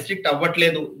అట్లా రెస్ట్రిక్ట్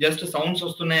అవ్వట్లేదు, జస్ట్ సౌండ్స్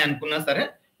వస్తున్నాయి అనుకున్నా సరే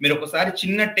మీరు ఒకసారి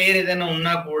చిన్న టేర్ ఏదైనా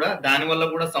ఉన్నా కూడా దాని వల్ల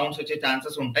కూడా సౌండ్స్ వచ్చే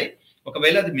ఛాన్సెస్ ఉంటాయి.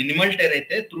 ఒకవేళ అది మినిమల్ టేర్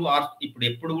అయితే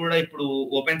ఇప్పుడు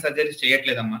ఓపెన్ సర్జరీస్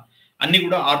చేయట్లేదమ్మా, అన్ని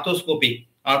కూడా ఆర్థోస్కోపీ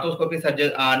సర్జరీ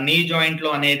ఆ నీ జాయింట్ లో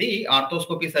అనేది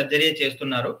ఆర్థోస్కోపీ సర్జరీ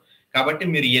చేస్తున్నారు. కాబట్టి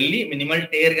మీరు వెళ్ళి మినిమల్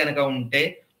టేర్ కనుక ఉంటే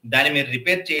దాన్ని మీరు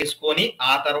రిపేర్ చేసుకొని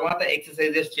ఆ తర్వాత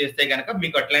ఎక్సర్సైజెస్ చేస్తే కనుక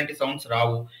మీకు అట్లాంటి sounds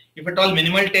Rao. If at all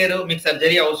minimal tear మీకు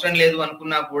సర్జరీ అవసరం లేదు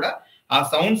అనుకున్నా కూడా ఆ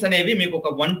సౌండ్స్ అనేవి మీకు ఒక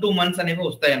 1-2 months అనేవి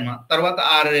వస్తాయన్నమాట. తర్వాత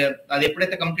అది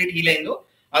ఎప్పుడైతే కంప్లీట్ హీల్ అయిందో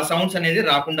ఆ సౌండ్స్ అనేది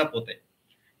రాకుండా పోతాయి.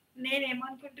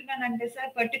 నేనేమనుకుంటున్నానంటే సార్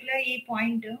పర్టికులర్ ఈ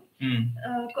పాయింట్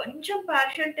కొంచెం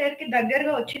పార్షియల్ టేర్ కి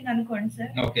దగ్గరగా వచ్చింది అనుకోండి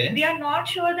sir, we are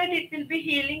not sure that it will be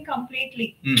healing completely.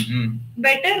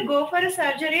 Better go for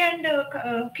surgery and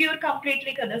cure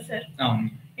completely కదా సార్.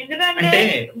 ఎందుకంటే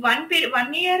 1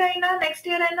 year అయినా నెక్స్ట్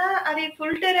ఇయర్ అయినా అది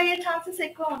ఫుల్ టేర్ అయ్యే ఛాన్సెస్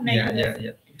ఎక్కువ ఉన్నాయి.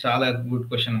 చాలా గుడ్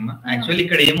క్వశ్చన్ అమ్మా. యాక్చువల్లీ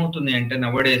ఇక్కడ ఏమవుతుంది అంటే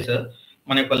నవడేస్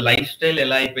మన యొక్క లైఫ్ స్టైల్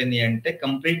ఎలా అయిపోయింది అంటే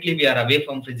completely we are away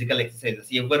from physical exercises.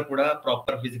 ఎవరు కూడా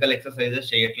ప్రాపర్ ఫిజికల్ ఎక్సర్సైజెస్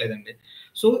చేయట్లేదండి.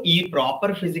 సో ఈ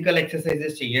ప్రాపర్ ఫిజికల్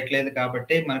ఎక్సర్సైజెస్ చేయట్లేదు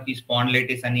కాబట్టి మనకి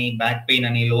స్పాండిలైటిస్ అని, బ్యాక్ పెయిన్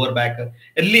అని, లోవర్ బ్యాక్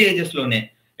ఎర్లీ ఏజెస్ లోనే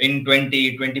ఇన్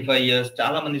 20-25 years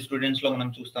చాలా మంది స్టూడెంట్స్ లో మనం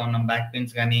చూస్తా ఉన్నాం బ్యాక్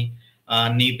పెయిన్స్ కానీ,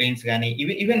 నీ పెయిన్స్ కానీ,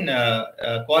 ఈవెన్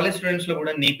కాలేజ్ స్టూడెంట్స్ లో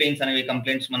కూడా నీ పెయిన్స్ అనేవి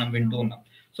కంప్లైంట్స్ మనం వింటూ ఉన్నాం.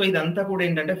 సో ఇదంతా కూడా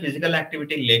ఏంటంటే ఫిజికల్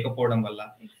యాక్టివిటీ లేకపోవడం వల్ల.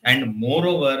 అండ్ మోర్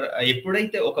ఓవర్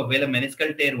ఎప్పుడైతే ఒకవేళ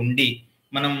మెనిస్కల్ టేర్ ఉండి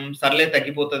మనం సర్లే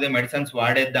తగ్గిపోతుంది మెడిసిన్స్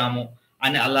వాడేద్దాము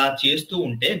అని అలా చేస్తూ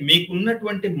ఉంటే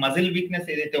మీకున్నటువంటి మజిల్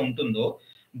వీక్నెస్ ఏదైతే ఉంటుందో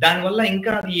దానివల్ల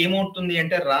ఇంకా అది ఏమవుతుంది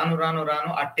అంటే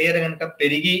రాను ఆ టేర్ కనుక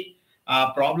పెరిగి ఆ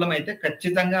ప్రాబ్లం అయితే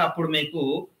ఖచ్చితంగా అప్పుడు మీకు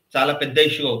చాలా పెద్ద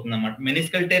ఇష్యూ అవుతుంది అన్నమాట.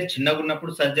 మెనిస్కల్ టేర్ చిన్నగా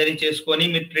ఉన్నప్పుడు సర్జరీ చేసుకొని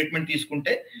మీరు ట్రీట్మెంట్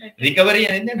తీసుకుంటే రికవరీ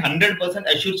అనేది నేను 100%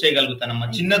 అష్యూర్ చేయగలుగుతానమ్మా.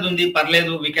 చిన్నది ఉంది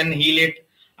పర్లేదు వీ కెన్ హీల్ ఇట్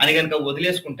అని కనుక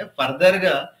వదిలేసుకుంటే ఫర్దర్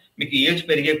గా మీకు ఏజ్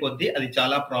పెరిగే కొద్దీ అది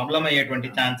చాలా ప్రాబ్లం అయ్యేటువంటి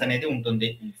ఛాన్స్ అనేది ఉంటుంది.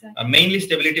 మెయిన్లీ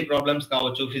స్టెబిలిటీ ప్రాబ్లమ్స్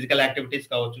కావచ్చు, ఫిజికల్ యాక్టివిటీస్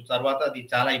కావచ్చు, తర్వాత అది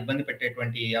చాలా ఇబ్బంది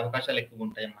పెట్టేటువంటి అవకాశాలు ఎక్కువ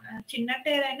ఉంటాయమ్మా. చిన్న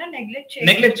టేర్ అయినా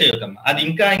నెగ్లెక్ట్ చేయొద్దమ్మా. అది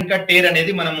ఇంకా టేర్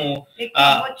అనేది మనము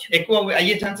ఎక్కువ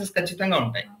అయ్యే ఛాన్సెస్ ఖచ్చితంగా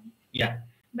ఉంటాయి. Yeah,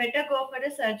 better go for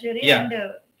surgery and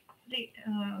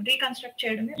reconstruct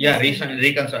చేయడమే.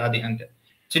 రీకన్స్ట్రక్ట్ అది అంతే.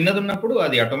 చిన్నది ఉన్నప్పుడు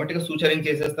అది ఆటోమేటిక్ గా సూచరింగ్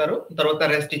చేసేస్తారు, తర్వాత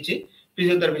రెస్ట్ ఇచ్చి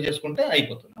ఫిజియోథెరపీ చేసుకుంటే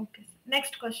అయిపోతుంది. ఓకే,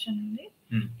 నెక్స్ట్ క్వశ్చన్ ఉంది.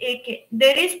 AK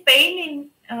there is pain in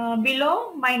below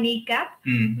my knee cap,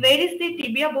 where is the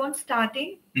tibia bone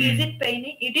starting, is it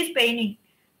paining? It is paining,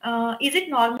 is it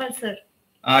normal sir?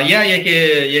 Yeah,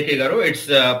 AK garu, it's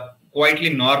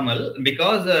quietly normal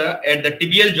because at the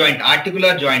tibial joint,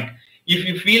 articular joint, if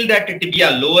you feel that it be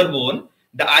a lower bone,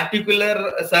 the articular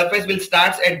surface will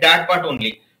start at that part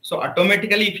only. So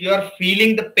automatically, if you are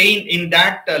feeling the pain in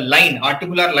that line,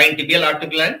 articular line, tibial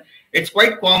articular line, it's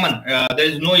quite common. There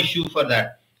is no issue for that.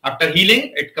 After healing,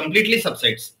 it completely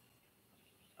subsides.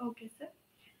 Okay, sir.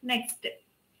 Next.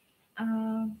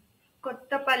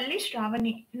 Kothapalli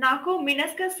Shravani. నాకు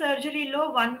మినస్కస్ సర్జరీలో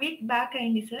 1 week back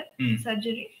అయింది sir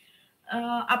surgery.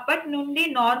 అప్పటి నుండి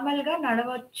normal గా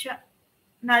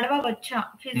నడవవచ్చా?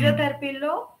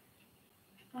 ఫిజియోథెరపీలో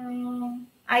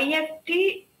IFT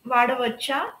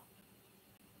వాడవచ్చా?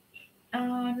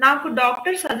 నాకు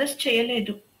doctor suggest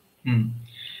చేయలేదు.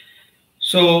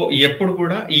 So ఎప్పుడు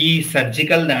కూడా ఈ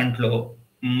సర్జికల్ దాంట్లో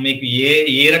మీకు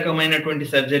ఏ రకమైనటువంటి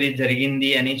సర్జరీ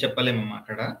జరిగింది అని చెప్పలేమమ్మా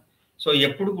అక్కడ. సో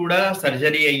ఎప్పుడు కూడా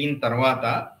సర్జరీ అయిన తర్వాత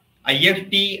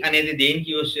ఐఎఫ్టి అనేది దేనికి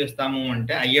యూజ్ చేస్తాము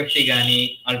అంటే, ఐఎఫ్టి కానీ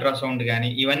అల్ట్రాసౌండ్ కానీ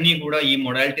ఇవన్నీ కూడా ఈ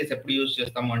మొడాలిటీస్ ఎప్పుడు యూజ్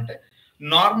చేస్తాము అంటే,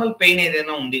 నార్మల్ పెయిన్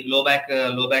ఏదైనా ఉంది, లో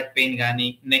బ్యాక్ పెయిన్ కానీ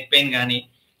నెక్ పెయిన్ కానీ,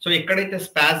 సో ఎక్కడైతే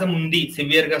స్పాజమ్ ఉంది,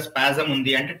 సివియర్ గా స్పాజమ్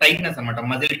ఉంది అంటే టైట్నెస్ అనమాట,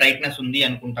 మజిల్ టైట్నెస్ ఉంది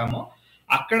అనుకుంటామో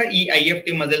అక్కడ ఈ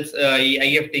ఐఎఫ్టి మజిల్స్, ఈ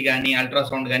ఐఎఫ్టి కానీ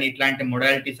అల్ట్రాసౌండ్ కానీ ఇట్లాంటి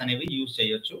మొడాలిటీస్ అనేవి యూజ్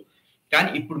చేయొచ్చు. కానీ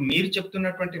ఇప్పుడు మీరు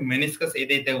చెప్తున్నటువంటి మెనిస్కస్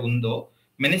ఏదైతే ఉందో,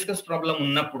 మెనిస్కస్ ప్రాబ్లం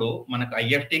ఉన్నప్పుడు మనకు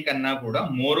ఐఎఫ్టి కన్నా కూడా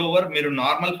మోర్ ఓవర్ మీరు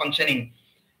నార్మల్ ఫంక్షనింగ్,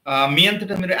 మీ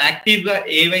అంతటా మీరు యాక్టివ్ గా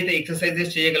ఏవైతే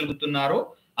ఎక్సర్సైజెస్ చేయగలుగుతున్నారో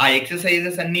ఆ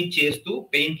ఎక్సర్సైజెస్ అన్ని చేస్తూ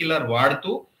పెయిన్ కిల్లర్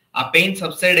వాడుతూ ఆ పెయిన్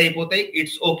సబ్సైడ్ అయిపోతాయి,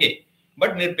 ఇట్స్ ఓకే.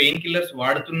 బట్ మీరు పెయిన్ కిల్లర్స్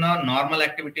వాడుతున్నా, నార్మల్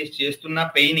యాక్టివిటీస్ చేస్తున్నా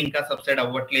పెయిన్ ఇంకా సబ్సైడ్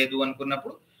అవ్వట్లేదు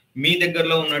అనుకున్నప్పుడు మీ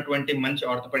దగ్గరలో ఉన్నటువంటి మంచి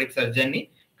ఆర్థోపెడిక్ సర్జన్ ని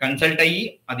కన్సల్ట్ అయ్యి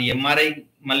అది ఎంఆర్ఐ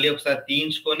మళ్ళీ ఒకసారి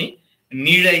తీయించుకొని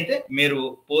నీడ్ అయితే మీరు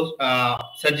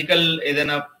సర్జికల్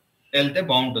ఏదైనా వెళ్తే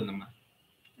బాగుంటుందమ్మా.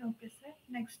 Okay sir.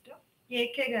 నెక్స్ట్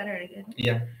ఏకే గారు అడిగారు,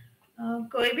 యా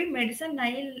कोई भी मेडिसिन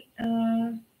नहीं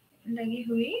लगी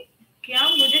हुई, क्या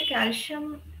मुझे कैल्शियम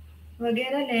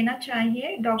वगैरह लेना चाहिए?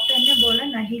 डॉक्टर ने बोला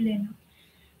नहीं लेना.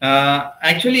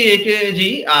 एक्चुअली एके जी,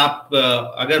 आप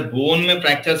अगर बोन में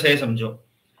फ्रैक्चर्स है समझो,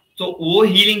 तो वो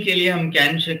हीलिंग के लिए हम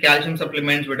calcium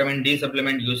supplements, vitamin D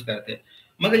supplement use करते हैं.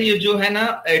 मगर ये जो है ना,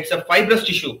 इट्स अ फाइब्रस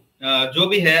टिश्यू जो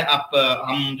भी है,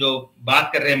 हम जो बात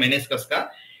कर रहे हैं मेनिस्कस का,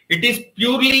 इट इज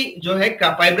प्योरली जो है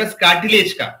फाइब्रस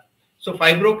कार्टिलेज का. सो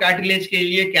फाइब्रो कार्टिलेज के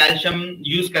लिए कैल्शियम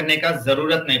यूज करने का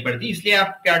जरूरत नहीं पड़ती, इसलिए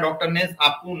आप क्या डॉक्टर ने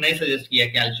आपको नहीं सजेस्ट किया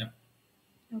calcium.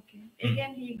 Okay,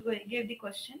 again he give the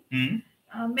question.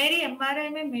 मेरी एमआरआई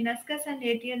में मेनिस्कस एंड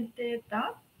एटीएल था,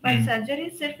 पर सर्जरी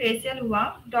सिर्फ एसीएल हुआ.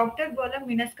 डॉक्टर बोला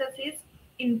meniscus is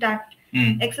intact,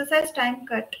 exercise time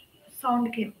cut, sound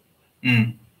के.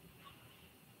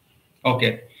 ओके,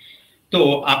 तो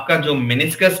आपका जो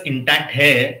मेनिस्कस इंटैक्ट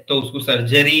है तो उसको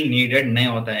सर्जरी नीडेड नहीं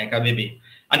होता है कभी भी.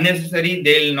 Unnecessary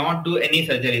they will not do any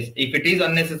surgeries. If it is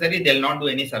unnecessary they will not do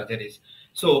any surgeries.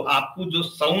 सो आपको जो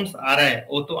साउंड्स आ रहा है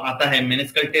वो तो आता है,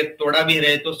 मेनिस्कल टेप तोड़ा भी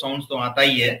रहे तो साउंड्स तो आता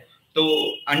ही है. तो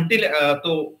अंटिल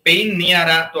तो पेन नहीं आ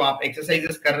रहा तो आप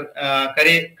एक्सरसाइजेस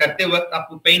करते वक्त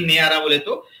आपको पेन नहीं आ रहा बोले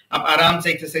तो आप आराम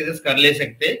से एक्सरसाइजेस कर ले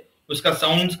सकते. उसका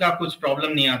साउंड्स का कुछ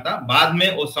प्रॉब्लम नहीं आता. बाद में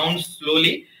वो साउंड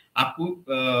स्लोली आपको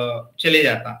चले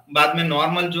जाता. बाद में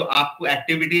नॉर्मल जो आपको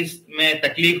एक्टिविटीज में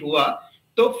तकलीफ हुआ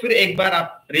तो फिर एक बार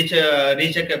आप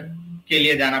रीचेकअप के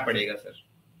लिए जाना पड़ेगा sir.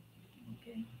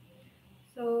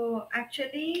 So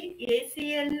actually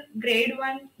ACL grade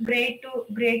 1, grade 2,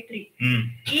 grade 3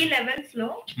 ఈ లెవెల్స్ లో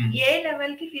ఏ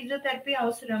లెవెల్ కి ఫిజియోథెరపీ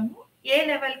అవసరము, ఏ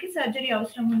లెవెల్ కి సర్జరీ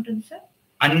అవసరం ఉంటుంది సార్?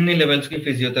 అన్ని లెవెల్స్ కి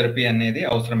ఫిజియోథెరపీ అనేది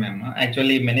అవసరమే అమ్మా.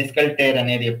 యాక్చువల్లీ మెనిస్కల్ టేర్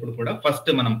అనేది ఎప్పుడు కూడా ఫస్ట్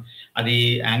మనం అది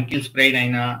యాంకిల్ స్ప్రెయిన్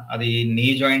అయినా, అది నీ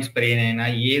జాయింట్ స్ప్రెయిన్ అయినా,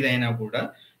 ఏదైనా కూడా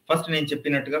ఫస్ట్ నేను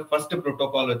చెప్పినట్టుగా ఫస్ట్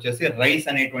ప్రోటోకాల్ వచ్చేసి రైస్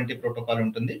అనేటువంటి ప్రోటోకాల్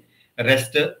ఉంటుంది.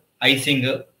 రెస్ట్, ఐసింగ్,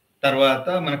 తర్వాత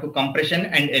మనకు compression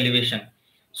and elevation.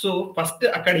 So first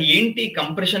అక్కడ ఏంటి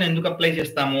కంప్రెషన్ ఎందుకు అప్లై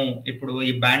చేస్తాము, ఇప్పుడు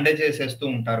ఈ బ్యాండేజెస్ వేస్తూ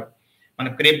ఉంటారు, మన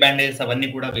క్రేప్ బ్యాండేజెస్ అవన్నీ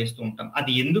కూడా వేస్తూ ఉంటాం.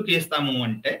 అది ఎందుకు వేస్తాము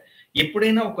అంటే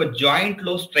ఎప్పుడైనా ఒక జాయింట్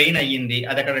లో స్ట్రెయిన్ అయ్యింది,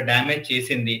 అది అక్కడ డ్యామేజ్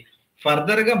చేసింది,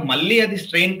 ఫర్దర్ గా మళ్ళీ అది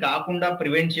స్ట్రెయిన్ కాకుండా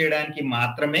ప్రివెంట్ చేయడానికి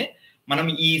మాత్రమే మనం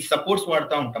ఈ సపోర్ట్స్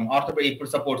వాడుతూ ఉంటాం. ఆర్థోపెడిక్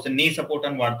ఇప్పుడు సపోర్ట్స్, నీ సపోర్ట్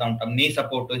అని వాడుతూ ఉంటాం. నీ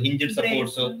సపోర్ట్, హింజ్డ్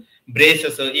సపోర్ట్స్,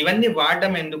 బ్రేసెస్ ఇవన్నీ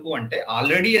వాడడం ఎందుకు అంటే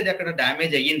ఆల్రెడీ అది అక్కడ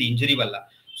డ్యామేజ్ అయ్యింది ఇంజరీ వల్ల.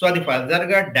 సో అది ఫర్దర్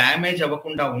గా డ్యామేజ్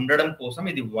అవ్వకుండా ఉండడం కోసం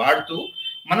ఇది వాడుతూ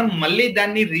మనం మళ్ళీ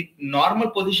దాన్ని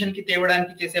నార్మల్ పొజిషన్ కి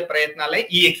తేవడానికి చేసే ప్రయత్నాలే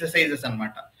ఈ ఎక్సర్సైజెస్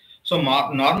అన్నమాట. సో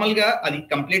నార్మల్ గా అది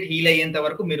కంప్లీట్ హీల్ అయ్యేంత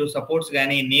వరకు మీరు సపోర్ట్స్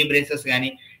కానీ, నీ బ్రేసెస్ కానీ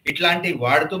ఇట్లాంటివి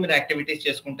వాడుతూ మీరు యాక్టివిటీస్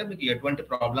చేసుకుంటే మీకు ఎటువంటి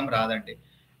ప్రాబ్లం రాదండి.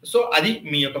 సో అది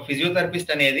మీ యొక్క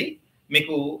ఫిజియోథెరపిస్ట్ అనేది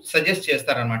మీకు సజెస్ట్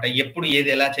చేస్తారనమాట, ఎప్పుడు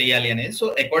ఏది ఎలా చేయాలి అనేది. సో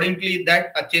అకార్డింగ్లీ దట్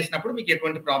అది చేసినప్పుడు మీకు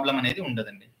ఎటువంటి ప్రాబ్లం అనేది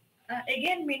ఉండదండి.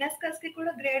 అగైన్ మెనిస్కస్ కి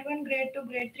కూడా గ్రేడ్ 1, గ్రేడ్ 2,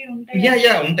 గ్రేడ్ 3 ఉంటాయి.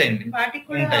 యా ఉంటాయండి. వాటికి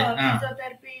కూడా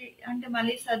ఫిజియోథెరపీ అంటే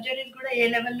మళ్ళీ సర్జరీస్ కూడా ఏ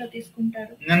లెవెల్లో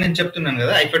తీసుకుంటారు? నేను చెప్తున్నాను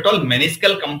కదా, if at all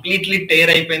meniscal completely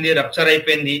tear అయిపోయింది, రప్చర్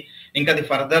అయిపోయింది, ఇంకా అది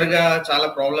ఫర్దర్ గా చాలా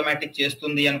ప్రాబ్లమాటిక్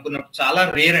చేస్తుంది అనుకున్నప్పుడు చాలా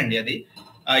రేర్ అండి అది.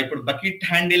 ఇప్పుడు బకెట్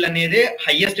హ్యాండిల్ అనేది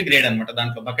హైయెస్ట్ గ్రేడ్ అనమాట.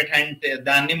 దాంట్లో బకెట్ హ్యాండ్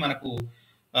దాన్ని మనకు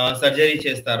సర్జరీ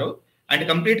చేస్తారు. అండ్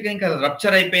కంప్లీట్ గా ఇంకా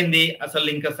రప్చర్ అయిపోయింది, అసలు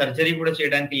ఇంకా సర్జరీ కూడా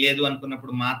చేయడానికి లేదు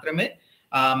అనుకున్నప్పుడు మాత్రమే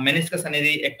మెనిస్కస్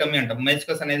అనేది ఎక్టమీ అంటాం,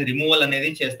 మెనిస్కస్ అనేది రిమూవల్ అనేది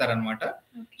చేస్తారనమాట.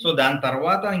 సో దాని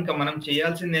తర్వాత ఇంకా మనం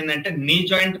చేయాల్సింది ఏంటంటే నీ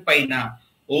జాయింట్ పైన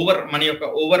మన యొక్క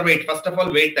over weight, first of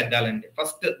all wait తగ్గాలండి.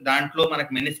 First దాంట్లో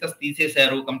మనకు మెనిస్కస్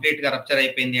తీసేశారు, కంప్లీట్ గా రప్చర్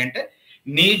అయిపోయింది అంటే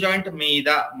నీ జాయింట్ మీద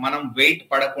మనం వెయిట్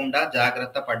పడకుండా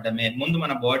జాగ్రత్త పడ్డమే. ముందు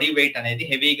మన బాడీ వెయిట్ అనేది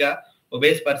హెవీగా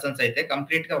ఒబేస్ పర్సన్స్ అయితే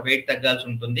కంప్లీట్ గా వెయిట్ తగ్గాల్సి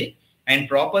ఉంటుంది అండ్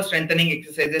ప్రాపర్ స్ట్రెంథనింగ్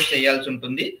ఎక్సర్సైజెస్ చేయాల్సి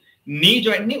ఉంటుంది. నీ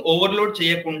జాయింట్ ని ఓవర్లోడ్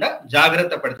చేయకుండా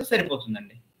జాగ్రత్త పడితే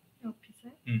సరిపోతుందండి. Okay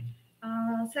sir.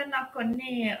 సార్ నాకు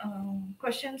కొన్ని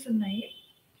క్వశ్చన్స్ ఉన్నాయి.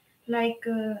 లైక్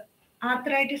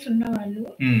ఆర్థరైటిస్ ఉన్న వాళ్ళు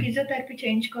ఫిజియోథెరపీ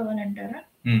చేయించుకోవాలంటారా?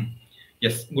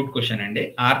 ఎస్, గుడ్ క్వశ్చన్ అండి.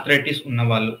 ఆర్థరైటిస్ ఉన్న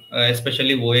వాళ్ళు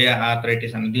ఎస్పెషల్లీ ఓఏ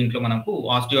ఆర్థరైటిస్ అని దీంట్లో మనకు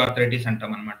ఆస్టియో ఆర్థరైటిస్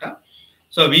అంటాం అనమాట.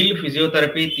 సో వీళ్ళు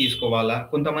ఫిజియోథెరపీ తీసుకోవాలా?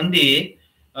 కొంతమంది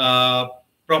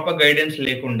ప్రాపర్ గైడెన్స్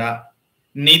లేకుండా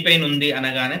నీ పెయిన్ ఉంది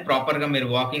అనగానే ప్రాపర్ గా మీరు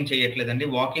వాకింగ్ చేయట్లేదండి,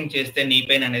 వాకింగ్ చేస్తే నీ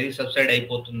పెయిన్ అనేది సబ్సైడ్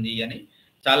అయిపోతుంది అని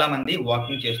చాలా మంది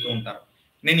వాకింగ్ చేస్తూ ఉంటారు.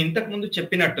 నేను ఇంతకు ముందు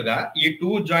చెప్పినట్టుగా ఈ 2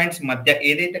 జాయింట్స్ మధ్య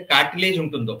ఏదైతే కార్టిలేజ్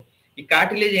ఉంటుందో, ఈ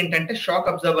కార్టిలేజ్ ఏంటంటే షాక్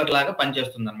అబ్జర్వర్ లాగా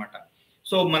పనిచేస్తుంది అనమాట.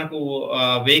 సో మనకు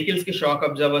వెహికల్స్ కి షాక్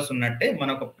అబ్జర్వర్స్ ఉన్నట్టే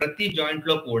మనకు ప్రతి జాయింట్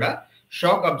లో కూడా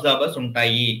షాక్ అబ్జర్వర్స్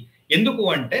ఉంటాయి. ఎందుకు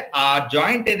అంటే ఆ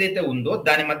జాయింట్ ఏదైతే ఉందో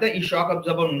దాని మధ్య ఈ షాక్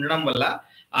అబ్జర్వర్ ఉండడం వల్ల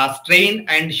ఆ స్ట్రెయిన్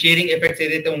అండ్ షేరింగ్ ఎఫెక్ట్స్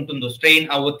ఏదైతే ఉంటుందో, స్ట్రెయిన్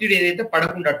ఆ ఒత్తిడి ఏదైతే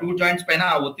పడకుండా 2 జాయింట్స్ పైన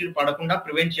ఆ ఒత్తిడి పడకుండా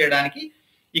ప్రివెంట్ చేయడానికి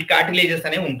ఈ కార్టిలేజెస్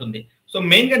అనేవి ఉంటుంది. సో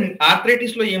మెయిన్ గా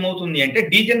ఆర్థరైటిస్ లో ఏమవుతుంది అంటే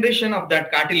డీజనరేషన్ ఆఫ్ దట్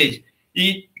కార్టిలేజ్, ఈ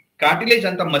కార్టిలేజ్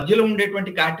అంతా మధ్యలో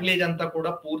ఉండేటువంటి కార్టిలేజ్ అంతా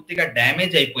కూడా పూర్తిగా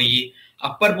డ్యామేజ్ అయిపోయి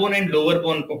upper bone and lower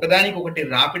bone ఒకదానికి ఒకటి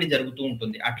రాపిడి జరుగుతూ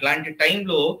ఉంటుంది. అట్లాంటి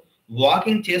టైంలో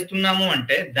వాకింగ్ చేస్తున్నాము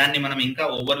అంటే దాన్ని మనం ఇంకా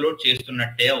ఓవర్లోడ్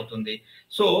చేస్తున్నట్టే అవుతుంది.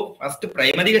 సో ఫస్ట్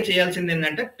ప్రైమరీగా చేయాల్సింది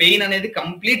ఏంటంటే పెయిన్ అనేది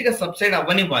కంప్లీట్ గా సబ్సైడ్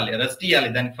అవ్వనివ్వాలి, రెస్ట్ ఇవ్వాలి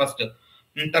దానికి ఫస్ట్.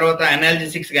 తర్వాత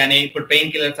అనాల్జెసిక్స్ కానీ ఇప్పుడు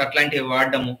పెయిన్ కిల్లర్స్ అట్లాంటివి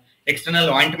వాడడము,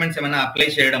 ఎక్స్టర్నల్ ఆయింట్మెంట్స్ ఏమైనా అప్లై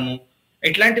చేయడము,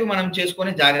 ఇట్లాంటివి మనం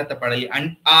చేసుకొని జాగ్రత్త పడాలి.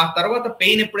 అండ్ ఆ తర్వాత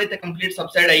పెయిన్ ఎప్పుడైతే కంప్లీట్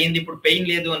సబ్సైడ్ అయ్యింది, ఇప్పుడు పెయిన్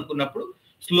లేదు అనుకున్నప్పుడు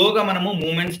స్లోగా మనము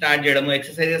మూవ్మెంట్ స్టార్ట్ చేయడము,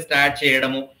 ఎక్సర్సైజెస్ స్టార్ట్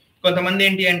చేయడము. కొంతమంది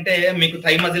ఏంటి అంటే మీకు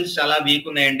థై మజిల్స్ చాలా వీక్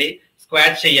ఉన్నాయండి,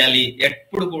 స్క్వాట్స్ చేయాలి.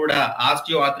 ఎప్పుడు కూడా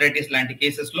ఆస్టియో ఆర్థరైటిస్ లాంటి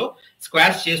కేసెస్ లో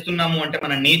స్క్వాట్స్ చేస్తున్నాము అంటే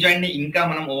మన నీ జాయింట్ ని ఇంకా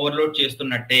మనం ఓవర్లోడ్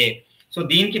చేస్తున్నట్టే. సో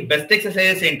దీనికి బెస్ట్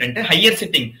ఎక్సర్సైజెస్ ఏంటంటే హయ్యర్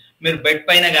సిట్టింగ్. మీరు బెడ్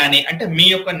పైన కానీ అంటే మీ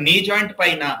యొక్క నీ జాయింట్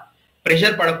పైన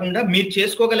ప్రెషర్ పడకుండా మీరు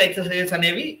చేసుకోగల ఎక్సర్సైజెస్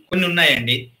అనేవి కొన్ని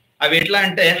ఉన్నాయండి. అవి ఎట్లా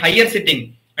అంటే హయ్యర్ సిట్టింగ్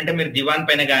అంటే మీరు దివాన్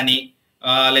పైన కానీ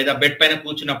లేదా బెడ్ పైన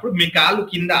కూర్చున్నప్పుడు మీ కాళ్ళు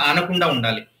కింద ఆనకుండా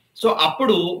ఉండాలి. సో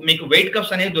అప్పుడు మీకు వెయిట్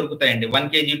కప్స్ అనేవి దొరుకుతాయండి, 1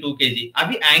 kg 2 kg.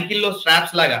 అవి యాంకిల్లో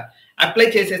స్ట్రాప్స్ లాగా అప్లై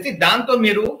చేసేసి దాంతో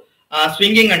మీరు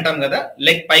స్వింగింగ్ అంటాం కదా,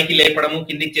 లెగ్ పైకి లేపడము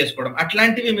కిందికి చేసుకోవడం,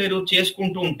 అట్లాంటివి మీరు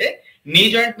చేసుకుంటూ ఉంటే నీ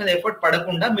జాయింట్ మీద ఎఫర్ట్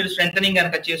పడకుండా మీరు స్ట్రెంథనింగ్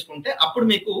కనుక చేసుకుంటే అప్పుడు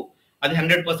మీకు అది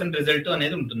 100% రిజల్ట్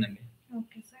అనేది ఉంటుందండి.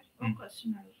 ఓకే సార్, ఒక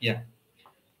క్వశ్చన్ అడుగుతాను.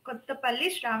 కొత్తపల్లి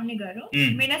శ్రావణి గారు,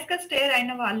 మెనిస్కస్ టేర్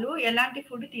అయిన వాళ్ళు ఎలాంటి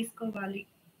ఫుడ్ తీసుకోవాలి?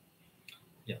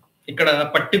 ఇక్కడ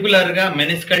పర్టికులర్ గా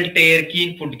మెనిస్కల్ టేర్ కి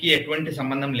ఫుడ్ కి ఎటువంటి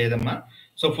సంబంధం లేదమ్మా.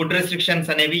 సో ఫుడ్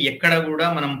రెస్ట్రిక్షన్స్ అనేవి ఎక్కడ కూడా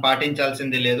మనం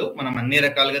పాటించాల్సింది లేదు, మనం అన్ని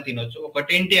రకాలుగా తినొచ్చు.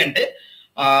 ఒకటేంటి అంటే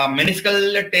మెనిస్కల్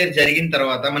టేర్ జరిగిన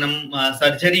తర్వాత మనం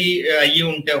సర్జరీ అయ్యి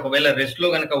ఉంటే ఒకవేళ రెస్ట్ లో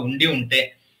కనుక ఉండి ఉంటే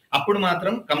అప్పుడు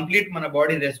మాత్రం కంప్లీట్ మన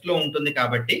బాడీ రెస్ట్ లో ఉంటుంది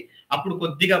కాబట్టి అప్పుడు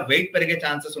కొద్దిగా వెయిట్ పెరిగే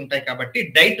ఛాన్సెస్ ఉంటాయి. కాబట్టి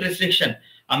డైట్ రెస్ట్రిక్షన్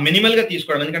మినిమల్ గా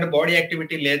తీసుకోవడం, ఎందుకంటే బాడీ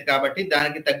యాక్టివిటీ లేదు కాబట్టి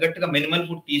దానికి తగ్గట్టుగా మినిమల్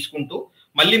ఫుడ్ తీసుకుంటూ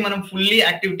మళ్ళీ మనం ఫుల్లీ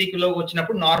యాక్టివిటీలో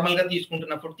వచ్చినప్పుడు నార్మల్ గా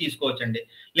తీసుకుంటున్న ఫుడ్ తీసుకోవచ్చండి.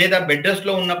 లేదా బెడ్ రెస్ట్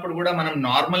లో ఉన్నప్పుడు కూడా మనం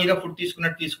నార్మల్ గా ఫుడ్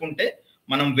తీసుకున్నట్టు తీసుకుంటే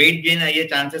మనం వెయిట్ గెయిన్ అయ్యే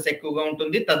ఛాన్సెస్ ఎక్కువగా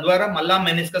ఉంటుంది, తద్వారా మళ్ళా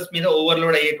మెనిస్కస్ మీద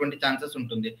ఓవర్లోడ్ అయ్యేటువంటి ఛాన్సెస్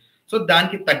ఉంటుంది. సో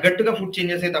దానికి తగ్గట్టుగా ఫుడ్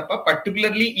చేంజ్ చేసే తప్ప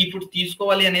పర్టికులర్లీ ఈ ఫుడ్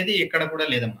తీసుకోవాలి అనేది ఎక్కడ కూడా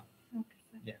లేదమ్మా.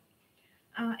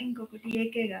 ఇంకొకటి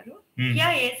ఏకే గారు, क्या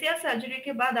ACL सर्जरी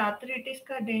के बाद आर्थराइटिस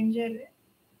का डेंजर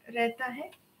रहता है?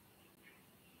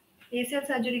 ACL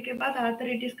सर्जरी के बाद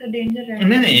आर्थराइटिस का डेंजर रहता है?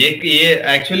 नहीं, ये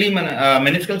एक्चुअली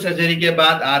मेनिस्कल सर्जरी के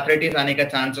बाद आर्थराइटिस आने का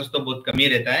चांसेस तो बहुत कम ही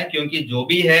रहता है, क्योंकि जो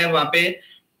भी है वहाँ पे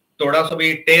थोड़ा सा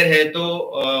भी टेर है तो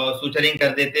सुचरिंग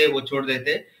कर देते, वो छोड़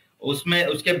देते, उसमें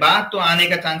उसके बाद तो आने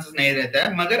का चांसेस नहीं रहता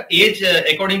है. मगर as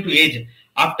according to as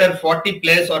after 40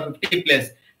 plus और 50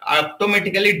 plus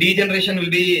automatically degeneration will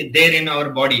be there in our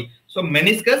body. So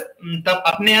meniscus तब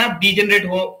अपने आप डीजनरेट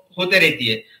होते रहती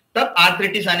है, तब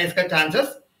आर्थराइटिस आने का चांसेस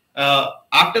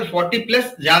आफ्टर 40 प्लस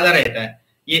ज्यादा रहता है.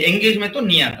 ये यंग एज में तो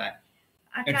नहीं आता है.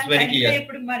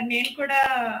 ఇప్పుడు మరి నేను కూడా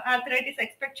ఆర్థరైటిస్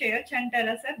ఎక్స్పెక్ట్ చేయొచ్చు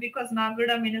అంటారా సార్? బికాజ్ నాకు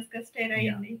కూడా మెనిస్కస్ టేర్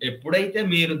అయ్యింది. ఎప్పుడైతే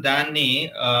మీరు దాన్ని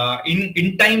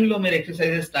ఇన్ టైమ్ లో మీరు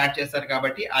ఎక్సర్సైజెస్ స్టార్ట్ చేస్తారు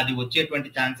కాబట్టి అది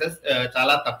వచ్చేటువంటి ఛాన్సెస్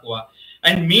చాలా తక్కువ.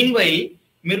 అండ్ మీన్ వైల్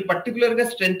మీరు పర్టికులర్ గా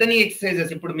స్ట్రెంథనింగ్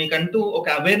ఎక్సర్సైజెస్ ఇప్పుడు మీకంటూ ఒక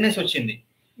అవేర్నెస్ వచ్చింది.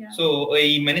 సో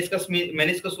ఈ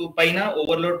మెనిస్కస్ పైన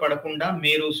ఓవర్లోడ్ పడకుండా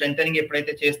మీరు స్ట్రెంథనింగ్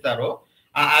ఎప్పుడైతే చేస్తారో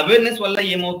ఆ అవేర్నెస్ వల్ల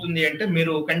ఏమవుతుంది అంటే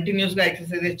మీరు కంటిన్యూస్ గా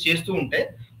ఎక్సర్సైజెస్ చేస్తూ ఉంటే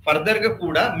ఫర్దర్ గా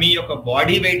కూడా మీ యొక్క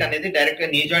బాడీ వెయిట్ అనేది డైరెక్ట్ గా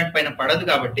నీ జాయింట్ పైన పడదు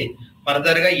కాబట్టి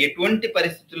ఫర్దర్ గా ఎటువంటి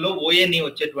పరిస్థితుల్లో ఓఏని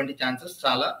వచ్చేటువంటి ఛాన్సెస్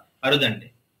చాలా అరుదండి.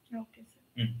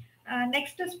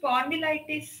 నెక్స్ట్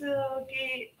స్పాండిలైటిస్ కి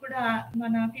కూడా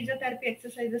మన ఫిజియోథెరపీ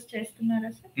ఎక్సర్సైజెస్ చేస్తున్నారా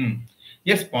సార్?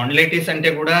 ఎస్, స్పాండిలైటిస్ అంటే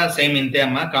కూడా సేమ్ ఇంతే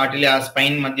అమ్మా. ఆ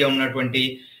స్పైన్ మధ్య ఉన్నటువంటి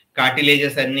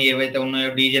కార్టిలేజెస్ అన్ని ఏవైతే ఉన్నాయో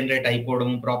డీజనరేట్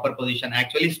అయిపోవడం, ప్రాపర్ పొజిషన్.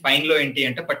 యాక్చువల్లీ స్పైన్ లో ఏంటి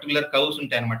అంటే పర్టికులర్ కర్వ్స్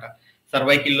ఉంటాయి అనమాట.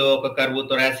 సర్వైకిల్ లో ఒక కర్వ్,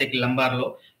 థొరాసిక్, లంబార్ లో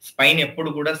స్పైన్ ఎప్పుడు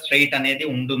కూడా స్ట్రైట్ అనేది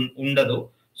ఉండదు.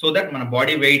 సో దట్ మన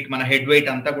బాడీ వెయిట్, మన హెడ్ వెయిట్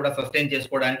అంతా కూడా సస్టైన్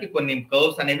చేసుకోవడానికి కొన్ని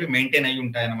కర్వ్స్ అనేవి మెయింటైన్ అయ్యి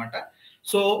ఉంటాయి అనమాట.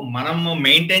 సో మనం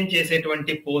మెయింటైన్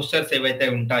చేసేటువంటి పోస్చర్స్ ఏవైతే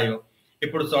ఉంటాయో,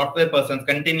 ఇప్పుడు సాఫ్ట్వేర్ పర్సన్స్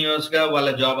కంటిన్యూస్ గా వాళ్ళ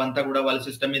జాబ్ అంతా కూడా వాళ్ళ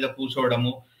సిస్టమ్ మీద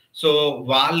కూర్చోవడము. సో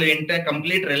వాళ్ళు ఏంటంటే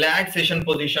కంప్లీట్ రిలాక్సేషన్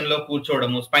పొజిషన్ లో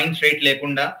కూర్చోవడము, స్పైన్ స్ట్రైట్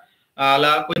లేకుండా అలా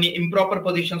కొన్ని ఇంప్రాపర్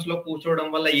పొజిషన్స్ లో కూర్చోవడం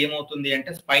వల్ల ఏమవుతుంది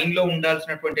అంటే స్పైన్ లో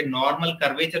ఉండాల్సినటువంటి నార్మల్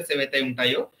కర్వేచర్స్ ఏవైతే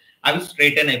ఉంటాయో అవి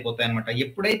స్ట్రైటన్ అయిపోతాయి అనమాట.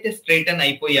 ఎప్పుడైతే స్ట్రైటన్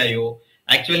అయిపోయాయో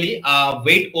యాక్చువల్లీ ఆ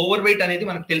వెయిట్, ఓవర్ వెయిట్ అనేది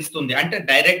మనకు తెలుస్తుంది. అంటే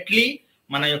డైరెక్ట్లీ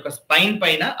మన యొక్క స్పైన్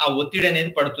పైన ఆ ఒత్తిడి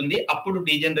అనేది పడుతుంది. అప్పుడు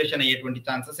డీజనరేషన్ అయ్యేటువంటి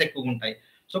ఛాన్సెస్ ఎక్కువ ఉంటాయి.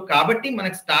 సో కాబట్టి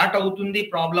మనకు స్టార్ట్ అవుతుంది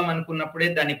ప్రాబ్లం అనుకున్నప్పుడే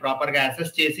దాన్ని ప్రాపర్ గా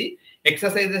అసెస్ చేసి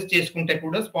ఎక్సర్సైజెస్ చేసుకుంటే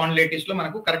కూడా స్పాండిలైటిస్ లో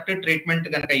మనకు కరెక్ట్ ట్రీట్మెంట్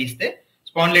కనుక ఇస్తే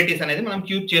స్పాండిలైటిస్ అనేది మనం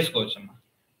క్యూర్ చేసుకోవచ్చు అమ్మా.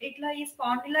 ఇట్లా ఈ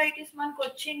స్పాండిలైటిస్ మనకు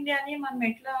వచ్చింది అని మనం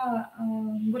ఎట్లా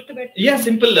గుర్తుపెట్టాలి? Yeah,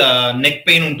 simple. నెక్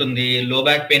పెయిన్ ఉంటుంది, లో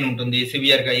బ్యాక్ పెయిన్ ఉంటుంది,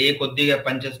 సివియర్ గా ఏ కొద్దిగా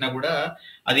పని చేసినా కూడా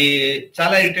అది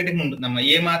చాలా ఇరిటేటింగ్ ఉంటుందమ్మా.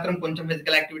 ఏ మాత్రం కొంచెం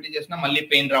ఫిజికల్ యాక్టివిటీ చేసినా మళ్ళీ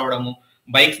పెయిన్ రావడము,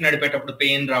 బైక్స్ నడిపేటప్పుడు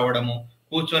పెయిన్ రావడము,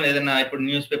 కూర్చొని ఏదైనా ఇప్పుడు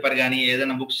న్యూస్ పేపర్ కానీ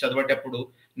ఏదైనా బుక్స్ చదివేటప్పుడు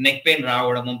నెక్ పెయిన్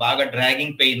రావడము, బాగా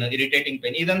డ్రాగింగ్ పెయిన్, ఇరిటేటింగ్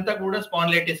పెయిన్, ఇదంతా కూడా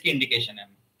స్పాండిలైటిస్ కి ఇండికేషన్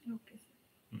అమ్మా.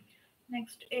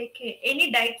 Next, AK. Any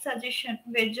diet suggestion,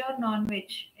 veg or non-veg?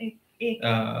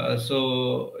 So,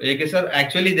 AK sir,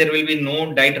 actually there will be no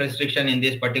diet restriction in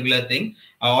this particular thing.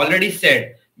 I already said,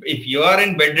 if you are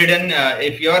in bedridden,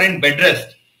 if you are in bed rest,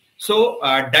 so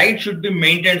diet should be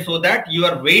maintained so that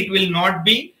your weight will not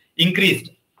be increased.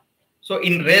 So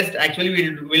in rest, actually we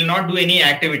will not do any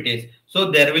activities.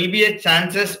 So there will be a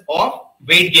chances of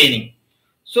weight gaining.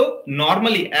 So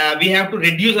normally we have to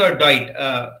reduce our diet.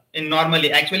 In normally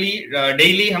actually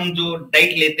daily हम जो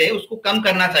diet लेते हैं उसको कम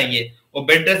करना चाहिए वो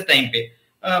bed rest time पे.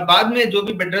 बाद में जो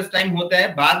भी बेड रेस्ट टाइम होता है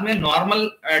बाद में नॉर्मल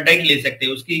डाइट ले सकते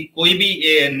हैं, उसकी कोई भी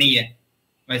नहीं है,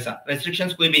 वैसा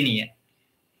रेस्ट्रिक्शंस कोई भी नहीं है.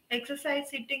 एक्सरसाइज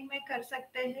सिटिंग में कर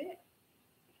सकते हैं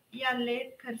या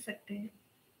लेट कर सकते हैं?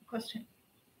 क्वेश्चन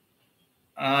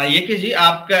ये कि जी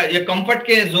आपका ये कंफर्ट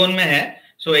के जोन में है.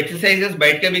 सो एक्सरसाइजेस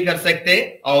बैठ के भी कर सकते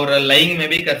और लाइंग में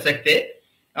भी कर सकते.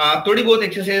 थोड़ी बहुत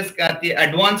एक्सरसाइज करती है,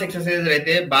 एडवांस एक्सरसाइज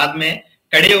रहते हैं बाद में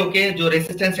खड़े होके जो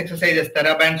रेसिस्टेंस एक्सरसाइज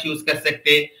तरह बैंड्स यूज कर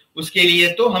सकते. उसके लिए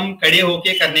तो हम खड़े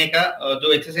होके करने का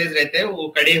जो एक्सरसाइज रहते हैं वो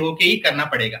खड़े होके ही करना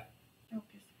पड़ेगा.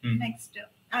 నెక్స్ట్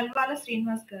అల్వాల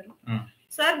శ్రీనివాస్ గారు,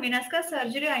 సార్ మెనిస్కస్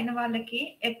సర్జరీ అయిన వాళ్ళకి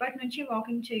ఎప్పటి నుంచి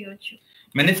వాకింగ్ చేయొచ్చు?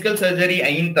 మెనిస్కల్ సర్జరీ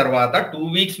అయిన తర్వాత 2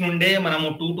 వీక్స్ నుండే మనము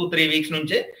 2 to 3 వీక్స్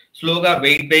నుంచే స్లోగా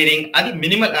వెయిట్ బేరింగ్, అది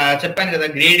మినిమల్ చెప్పాను కదా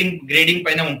గ్రేడింగ్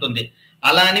పైన ఉంటుంది.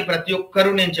 అలా అని ప్రతి ఒక్కరు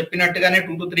నేను చెప్పినట్టుగానే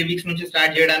 2 to 3 వీక్స్ నుంచి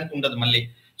స్టార్ట్ చేయడానికి ఉండదు మళ్ళీ.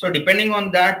 So depending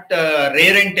on that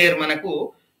rare and tear మనకు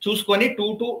చూసుకొని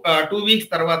 2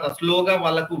 వీక్స్ తర్వాత స్లోగా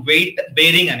వాళ్ళకు వెయిట్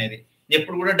బేరింగ్ అనేది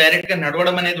ఎప్పుడు కూడా డైరెక్ట్ గా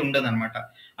నడవడం అనేది ఉండదు అనమాట.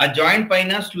 ఆ జాయింట్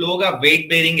పైన స్లోగా వెయిట్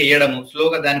బేరింగ్ వేయడము,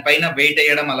 స్లోగా దానిపైన వెయిట్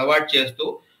వేయడం అలవాటు చేస్తూ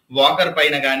వాకర్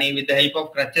పైన కానీ with the help of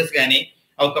crutches కానీ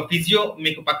ఒక ఫిజియో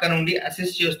మీకు పక్క నుండి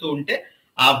అసిస్ట్ చేస్తూ ఉంటే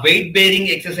ఆ వెయిట్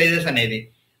బేరింగ్ ఎక్సర్సైజెస్ అనేది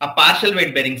ఆ పార్షల్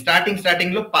వెయిట్ బేరింగ్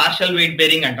స్టార్టింగ్ లో పార్షల్ వెయిట్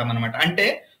బేరింగ్ అంటాం అనమాట. అంటే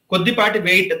కొద్దిపాటి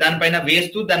వెయిట్ దానిపైన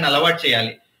వేస్తూ దాన్ని అలవాటు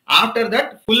చేయాలి. After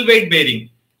that full weight bearing,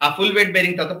 ఆ ఫుల్ వెయిట్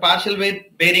బేరింగ్ తర్వాత పార్షల్ వెయిట్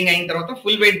బేరింగ్ అయిన తర్వాత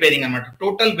ఫుల్ వెయిట్ బేరింగ్ అనమాట.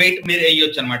 టోటల్ వెయిట్ మీరు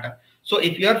వేయొచ్చు అనమాట. So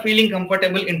if you are feeling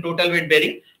comfortable in total weight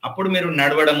bearing అప్పుడు మీరు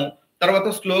నడవడము, తర్వాత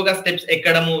స్లోగా స్టెప్స్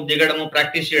ఎక్కడము దిగడము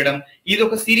ప్రాక్టీస్ చేయడం, ఇది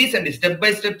ఒక సిరీస్ అండి, స్టెప్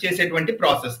బై స్టెప్ చేసేటువంటి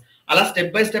ప్రాసెస్. అలా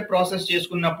స్టెప్ బై స్టెప్ ప్రాసెస్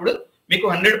చేసుకున్నప్పుడు మీకు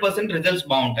 100% రిజల్ట్స్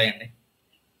బాగుంటాయండి.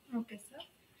 Okay sir.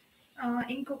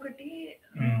 ఇంకొకటి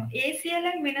ఏసీఎల్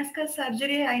అండ్ మెనిస్కస్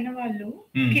సర్జరీ అయిన వాళ్ళు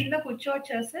కింద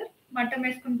కూర్చోవచ్చా సార్? మట్టం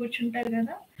వేసుకుని కూర్చుంటారు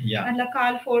కదా, అట్లా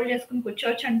కాల్ ఫోల్డ్ చేసుకుని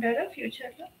కూర్చోవచ్చు అంటారా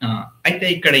ఫ్యూచర్ లో? అయితే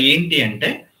ఇక్కడ ఏంటి అంటే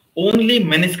ఓన్లీ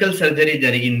మెనిస్కల్ సర్జరీ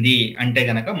జరిగింది అంటే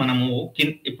గనక మనము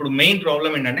ఇప్పుడు మెయిన్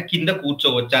ప్రాబ్లం ఏంటంటే కింద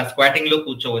కూర్చోవచ్చా, స్క్వాటింగ్ లో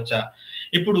కూర్చోవచ్చా.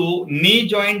 ఇప్పుడు నీ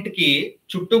జాయింట్ కి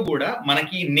చుట్టూ కూడా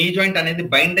మనకి నీ జాయింట్ అనేది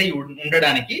బైండ్ అయి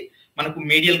ఉండడానికి మనకు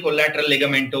medial collateral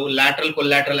ligament, lateral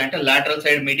collateral అంటే lateral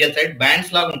side, medial side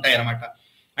bands లాగా ఉంటాయి అనమాట.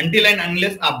 అంటిల్ అండ్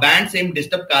అన్లెస్ ఆ బ్యాండ్స్ ఏం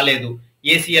డిస్టర్బ్ కాలేదు,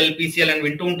 ఏసీఎల్, పీసీఎల్ అని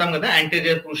వింటూ ఉంటాం కదా,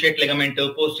 anterior cruciate ligament,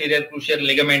 posterior క్రూషియర్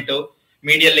ligament,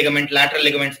 medial ligament, lateral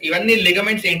ligaments, ఇవన్నీ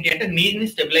లిగమెంట్స్ ఏంటి అంటే నీడ్ని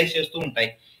స్టెబిలైజ్ చేస్తూ ఉంటాయి.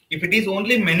 If it is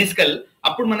only meniscal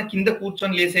అప్పుడు మన కింద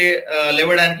కూర్చొని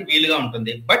లేవడానికి వీలుగా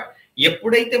ఉంటుంది. బట్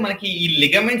ఎప్పుడైతే మనకి ఈ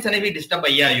లిగమెంట్స్ అనేవి డిస్టర్బ్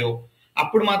అయ్యాయో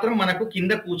అప్పుడు మాత్రం మనకు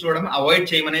కింద కూర్చోవడం అవాయిడ్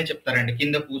చేయమనే చెప్తారండి.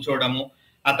 కింద కూర్చోవడము,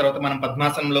 ఆ తర్వాత మనం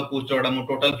పద్మాసనంలో కూర్చోవడము,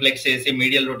 టోటల్ ఫ్లెక్స్ చేసి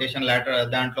మీడియల్ రొటేషన్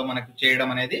లాటరల్ దాంట్లో మనకు చేయడం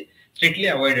అనేది స్ట్రిక్ట్లీ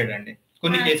అవాయిడెడ్ అండి.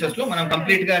 కొన్ని కేసెస్ లో మనం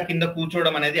కంప్లీట్ గా కింద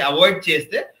కూర్చోవడం అనేది అవాయిడ్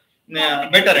చేస్తే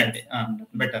బెటర్ అండి,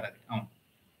 బెటర్ అది. అవును.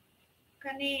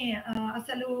 కానీ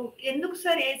అసలు ఎందుకు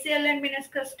sir ACL and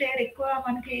meniscus tear ఎక్కువ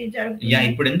మనకి జరుగుతుంది?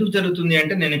 ఇప్పుడు ఎందుకు జరుగుతుంది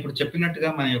అంటే నేను ఇప్పుడు చెప్పినట్టుగా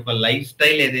మన యొక్క లైఫ్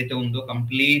స్టైల్ ఏదైతే ఉందో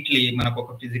కంప్లీట్లీ మనకు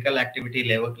ఒక ఫిజికల్ యాక్టివిటీ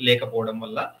లేకపోవడం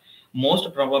వల్ల మోస్ట్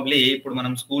ప్రాబబ్లీ ఇప్పుడు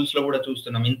మనం స్కూల్స్ లో కూడా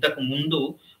చూస్తున్నాం. ఇంతకు ముందు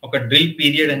ఒక డ్రిల్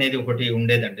పీరియడ్ అనేది ఒకటి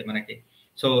ఉండేదండి మనకి.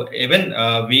 సో ఈవెన్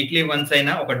వీక్లీ వన్స్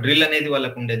అయినా ఒక డ్రిల్ అనేది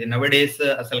వాళ్ళకు ఉండేది. నవ్ డేస్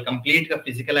అసలు కంప్లీట్ గా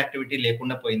ఫిజికల్ యాక్టివిటీ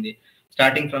లేకుండా పోయింది.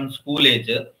 Starting from school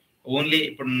age only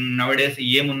ఇప్పుడు నవ్ డేస్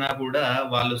ఏమున్నా కూడా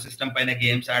వాళ్ళు సిస్టమ్ పైన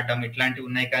గేమ్స్ ఆడడం ఇట్లాంటివి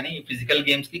ఉన్నాయి, కానీ ఫిజికల్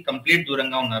గేమ్స్ కి కంప్లీట్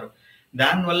దూరంగా ఉన్నారు.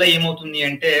 దానివల్ల ఏమవుతుంది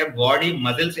అంటే బాడీ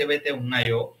మజిల్స్ ఏవైతే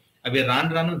ఉన్నాయో అవి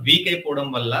రాను వీక్ అయిపోవడం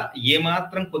వల్ల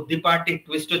ఏమాత్రం కొద్దిపాటి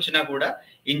ట్విస్ట్ వచ్చినా కూడా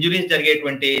ఇంజురీస్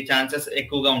జరిగేటువంటి ఛాన్సెస్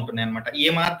ఎక్కువగా ఉంటున్నాయి అనమాట.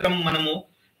 ఏమాత్రం మనము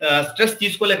స్ట్రెస్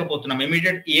తీసుకోలేకపోతున్నాం.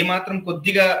 ఇమీడియట్ ఏమాత్రం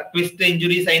కొద్దిగా ట్విస్ట్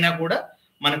ఇంజురీస్ అయినా కూడా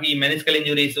మనకి ఈ మెనిస్కల్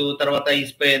ఇంజురీస్, తర్వాత ఈ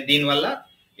దీనివల్ల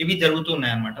ఇవి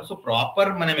జరుగుతున్నాయి అనమాట. సో ప్రాపర్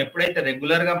మనం ఎప్పుడైతే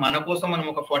రెగ్యులర్ గా మన కోసం మనం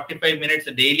ఒక 45 minutes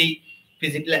డైలీ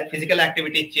ఫిజికల్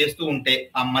యాక్టివిటీ చేస్తూ ఉంటే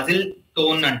ఆ మజిల్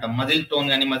టోన్ అంటాం, మజిల్ టోన్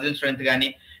కానీ మజిల్ స్ట్రెంత్ కానీ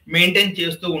మెయింటైన్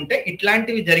చేస్తూ ఉంటే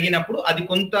ఇట్లాంటివి జరిగినప్పుడు అది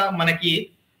కొంత మనకి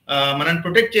మనం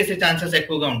ప్రొటెక్ట్ చేసే ఛాన్సెస్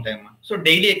ఎక్కువగా ఉంటాయమ్మా. సో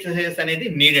డైలీ ఎక్సర్సైజెస్ అనేది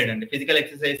నీడెడ్ అండి. ఫిజికల్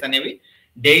ఎక్సర్సైజ్ అనేవి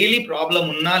డైలీ ప్రాబ్లం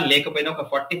ఉన్నా లేకపోయినా ఒక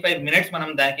 45 minutes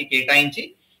మనం దానికి కేటాయించి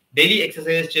డైలీ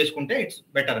ఎక్సర్సైజెస్ చేసుకుంటే ఇట్స్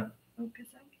బెటర్. Okay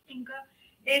sir. ఇంకా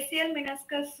ACL,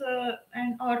 meniscus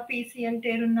and are PCL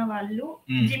tear ఉన్న వాళ్ళు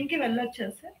జిమ్ కి వెళ్ళొచ్చా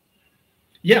సార్?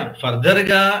 ఫర్దర్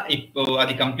గా ఇప్పుడు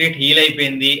అది కంప్లీట్ హీల్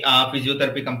అయిపోయింది, ఆ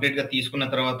ఫిజియోథెరపీ కంప్లీట్ గా తీసుకున్న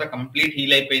తర్వాత కంప్లీట్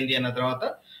హీల్ అయిపోయింది అన్న తర్వాత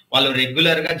వాళ్ళు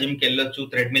రెగ్యులర్ గా జిమ్ కి వెళ్ళొచ్చు,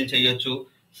 థ్రెడ్మిల్ చేయొచ్చు,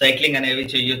 సైక్లింగ్ అనేవి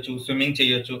చేయొచ్చు, స్విమ్మింగ్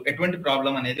చేయొచ్చు. ఎటువంటి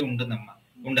ప్రాబ్లం అనేది ఉంటుందమ్మా,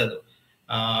 ఉండదు.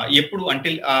 ఎప్పుడు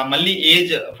అంటిల్ మళ్ళీ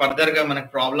ఏజ్ ఫర్దర్ గా మనకు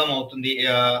ప్రాబ్లం అవుతుంది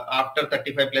ఆఫ్టర్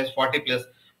 35+, 40+,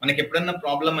 మనకి ఎప్పుడన్నా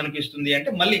ప్రాబ్లం అనిపిస్తుంది అంటే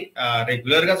మళ్ళీ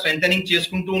రెగ్యులర్ గా స్ట్రెంథనింగ్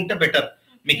చేసుకుంటూ ఉంటే బెటర్.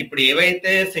 మీకు ఇప్పుడు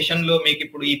ఏవైతే సెషన్ లో మీకు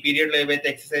ఇప్పుడు ఈ పీరియడ్ లో ఏవైతే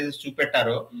ఎక్సర్సైజెస్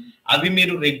చూపెట్టారో అవి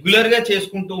మీరు రెగ్యులర్ గా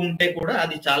చేసుకుంటూ ఉంటే కూడా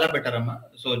అది చాలా బెటర్ అమ్మా.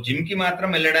 సో జిమ్ కి మాత్రం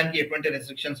వెళ్ళడానికి ఎటువంటి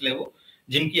రెస్ట్రిక్షన్స్ లేవు,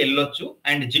 జిమ్ కి వెళ్ళొచ్చు.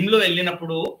 అండ్ జిమ్ లో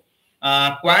వెళ్ళినప్పుడు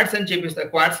క్వాడ్స్ అని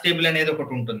చెప్పిస్తారు, క్వాడ్స్ టేబుల్ అనేది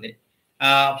ఒకటి ఉంటుంది.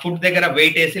 ఫుడ్ దగ్గర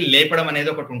వెయిట్ వేసి లేపడం అనేది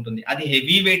ఒకటి ఉంటుంది. అది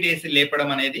హెవీ వెయిట్ వేసి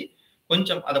లేపడం అనేది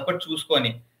కొంచెం అదొకటి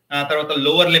చూసుకొని, తర్వాత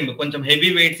లోవర్ లింబ్ కొంచెం హెవీ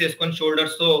వెయిట్స్ వేసుకొని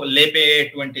షోల్డర్స్ తో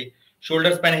లేపేటువంటి,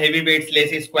 షోల్డర్స్ పైన హెవీ వెయిట్స్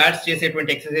లేసి స్క్వాట్స్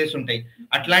చేసేటువంటి ఎక్సర్సైజెస్ ఉంటాయి.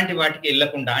 అట్లాంటి వాటికి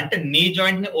వెళ్ళకుండా అంటే నీ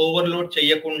జాయింట్ ని ఓవర్లోడ్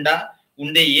చేయకుండా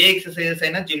ఉండే ఏ ఎక్సర్సైజెస్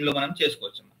అయినా జిమ్ లో మనం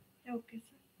చేసుకోవచ్చు. Okay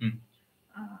sir.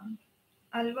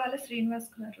 అల్వాల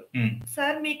శ్రీనివాస్ గారు,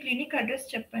 సార్ మీ క్లినిక్ అడ్రస్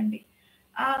చెప్పండి.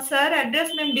 సార్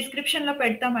అడ్రస్ మేము డిస్క్రిప్షన్ లో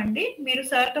పెడతామండి, మీరు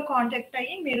సార్ తో కాంటాక్ట్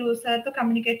అయ్యి మీరు సార్ తో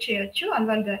కమ్యూనికేట్ చేయొచ్చు.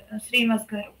 అల్వాల్ గారు, శ్రీనివాస్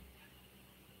గారు.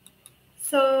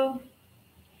 సో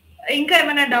ఇంకా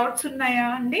ఏమైనా డౌట్స్ ఉన్నాయా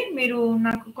అండి? మీరు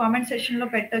నాకు కామెంట్ సెక్షన్ లో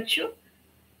పెట్టొచ్చు.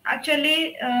 యాక్చువల్లీ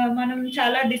మనం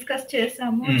చాలా డిస్కస్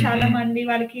చేసాము, చాలా మంది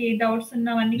వాళ్ళకి డౌట్స్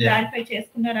ఉన్నవన్నీ క్లారిఫై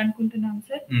చేసుకున్నారు అనుకుంటున్నాం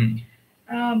సార్.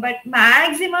 బట్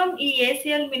మాక్సిమం ఈ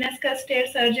ఏసీఎల్, మెనిస్కస్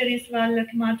టేర్ సర్జరీస్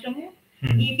వాళ్ళకి మాత్రము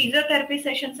ఈ ఫిజియోథెరపీ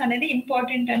సెషన్స్ అనేది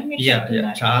ఇంపార్టెంట్ అని మీరు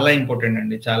చెప్తున్నారు. చాలా ఇంపార్టెంట్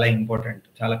అండి, చాలా ఇంపార్టెంట్,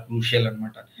 చాలా క్రూషియల్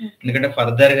అన్నమాట. ఎందుకంటే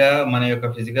ఫర్దర్ గా మన యొక్క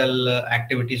ఫిజికల్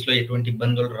యాక్టివిటీస్ లో ఎటువంటి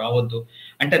ఇబ్బందులు రావద్దు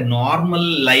అంటే నార్మల్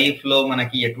లైఫ్ లో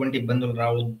మనకి ఎటువంటి ఇబ్బందులు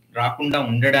రాకుండా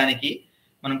ఉండడానికి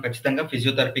మనం ఖచ్చితంగా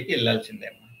ఫిజియోథెరపీకి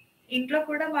వెళ్ళాల్సిందే. ఇంట్లో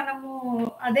కూడా మనము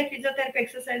అదే ఫిజియోథెరపీ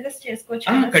ఎక్సర్సైజెస్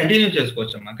చేసుకోవచ్చు, కంటిన్యూ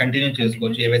చేసుకోవచ్చు అమ్మా, కంటిన్యూ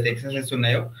చేసుకోవచ్చు. ఏవైతే ఎక్సర్సైజెస్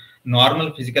ఉన్నాయో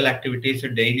నార్మల్ ఫిజికల్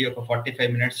యాక్టివిటీస్ డైలీ ఒక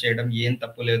 45 minutes చేయడం ఏం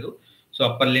తప్పు లేదు. సో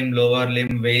అప్పర్ లిమ్, లోవర్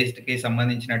లిమ్, వేస్ట్ కి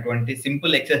సంబంధించినటువంటి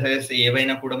సింపుల్ ఎక్సర్సైజెస్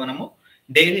ఏవైనా కూడా మనము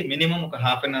డైలీ మినిమం ఒక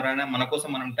హాఫ్ అన్ అవర్ అయినా మన కోసం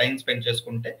మనం టైం స్పెండ్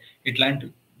చేసుకుంటే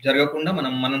ఇట్లాంటివి జరగకుండా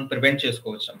మనం ప్రివెంట్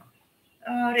చేసుకోవచ్చు అమ్మా.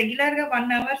 రెగ్యులర్ గా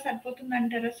 1 hour సరిపోతుంది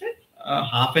అంటారా సార్?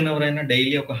 హాఫ్ అన్ అవర్ అయినా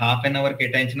డైలీ ఒక హాఫ్ అన్ అవర్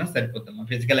కేటాయించినా సరిపోతుందమ్మా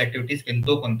ఫిజికల్ యాక్టివిటీస్‌కి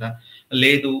ఎంతో కొంత.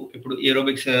 లేదు ఇప్పుడు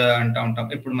ఏరోబిక్స్ అంటా ఉంటాం.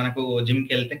 ఇప్పుడు మనకు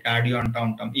జిమ్‌కెళ్తే కార్డియో అంటా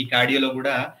ఉంటాం. ఈ కార్డియోలో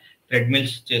గూడా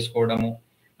థ్రెడ్‌మిల్స్ చేసుకోవడము,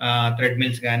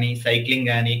 థ్రెడ్‌మిల్స్ గానీ, సైక్లింగ్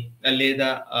గానీ, లేదా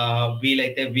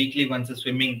వీలైతే weekly once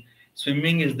swimming.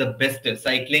 Swimming is the best.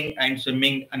 Cycling and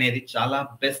swimming అనేది చాలా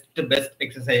బెస్ట్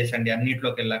ఎక్సర్‌సైజెస్ అండి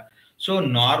అన్నిట్లోకెల్లా. సో,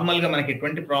 నార్మల్‌గా మనకి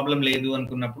ఎటువంటి ప్రాబ్లమ్ లేదు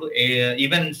అనుకున్నప్పుడు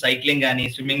ఈవెన్ సైక్లింగ్ గానీ,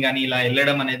 స్విమ్మింగ్ గానీ ఇలా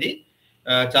ఎళ్ళడం అనేది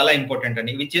చాలా ఇంపార్టెంట్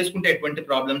అండి. ఇవి చేసుకుంటే ఎటువంటి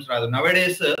ప్రాబ్లమ్స్ రాదు.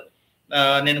 నౌఎడేస్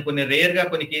నేను కొన్ని రేర్‌గా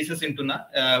కొన్ని కేసెస్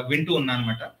వింటూ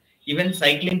ఉన్నానన్నమాట. ఈవెన్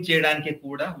సైక్లింగ్ చేయడానికి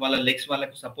కూడా వాళ్ళ లెగ్స్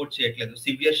వాళ్ళకి సపోర్ట్ చేయట్లేదు.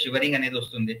 సివియర్ షివరింగ్ అనేది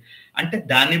వస్తుంది. అంటే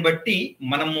దాన్ని బట్టి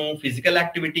మనము ఫిజికల్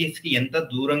యాక్టివిటీస్‌కి ఎంత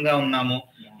దూరంగా ఉన్నామో,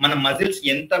 మన మజిల్స్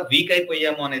ఎంత వీక్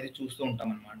అయిపోయామో అనేది చూస్తూ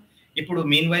ఉంటామన్నమాట. ఇప్పుడు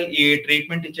మీన్‌వైల్ ఈ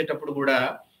ట్రీట్మెంట్ ఇచ్చేటప్పుడు గూడా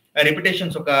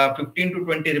రిపిటేషన్స్ ఒక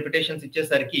 15-20 రిపిటేషన్స్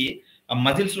ఇచ్చేసరికి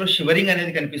మజిల్స్ లో షివరింగ్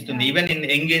అనేది కనిపిస్తుంది. Even in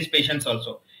young age patients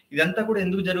also. ఇదంతా కూడా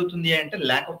ఎందుకు జరుగుతుంది అంటే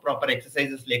ల్యాక్ ఆఫ్ ప్రాపర్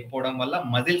ఎక్సర్సైజెస్ లేకపోవడం వల్ల,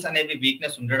 మజిల్స్ అనేవి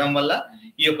వీక్నెస్ ఉండడం వల్ల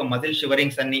ఈ యొక్క మజిల్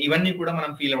షివరింగ్స్ అన్ని ఇవన్నీ కూడా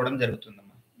మనం ఫీల్ అవ్వడం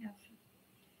జరుగుతుందమ్మా.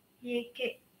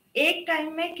 एक टाइम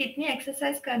में कितनी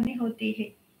एक्सरसाइज करनी होती है?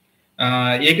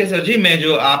 एक सर जी, मैं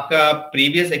जो आपका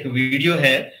प्रीवियस एक वीडियो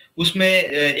है उसमें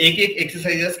एक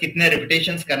एक्सरसाइजेस कितने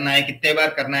रिपिटेशंस करना है, कितने बार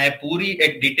करना है, पूरी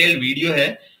एक डिटेल वीडियो है.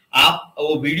 आप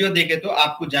वो वीडियो देखे तो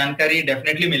आपको जानकारी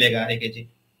डेफिनेटली मिलेगा एके जी.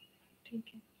 ठीक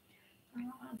है.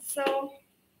 So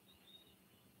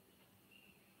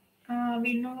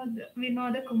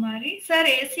వినోద కుమారి sir,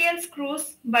 ACL screws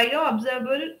bio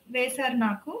observable వేశారు.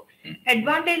 నాకు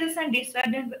అడ్వాంటేజెస్ అండ్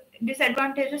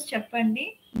డిసడ్వాంటేజెస్ చెప్పండి.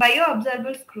 Bio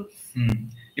observable screws.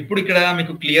 ఇప్పుడు ఇక్కడ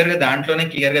మీకు దాంట్లోనే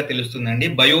క్లియర్ గా తెలుస్తుందండి.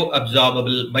 బయో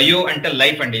అబ్జార్బబుల్, బయో అంటే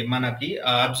లైఫ్ అండి మనకి,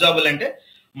 అబ్జార్బుల్ అంటే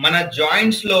మన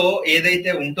జాయింట్స్ లో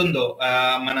ఏదైతే ఉంటుందో,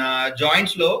 మన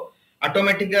జాయింట్స్ లో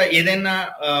ఆటోమేటిక్ గా ఏదైనా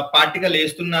పార్టికల్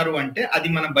వేస్తున్నారు అంటే అది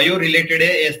మన బయో రిలేటెడే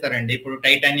వేస్తారండి. ఇప్పుడు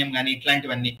టైటానియం కానీ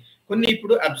ఇట్లాంటివన్నీ కొన్ని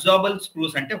ఇప్పుడు అబ్జార్బల్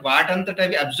స్క్రూస్ అంటే వాటంతట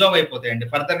అవి అబ్జార్బ్ అయిపోతాయండి.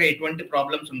 ఫర్దర్ గా ఎటువంటి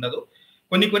ప్రాబ్లమ్స్ ఉండదు.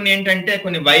 కొన్ని ఏంటంటే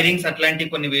కొన్ని వైరింగ్స్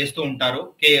అట్లాంటివి కొన్ని వేస్తూ ఉంటారు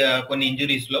కొన్ని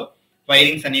ఇంజురీస్ లో.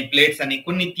 వైరింగ్స్ అని, ప్లేట్స్ అని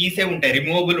కొన్ని తీసే ఉంటాయి,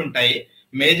 రిమూవబుల్ ఉంటాయి.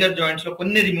 మేజర్ జాయింట్స్ లో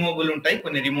కొన్ని రిమూవబుల్ ఉంటాయి,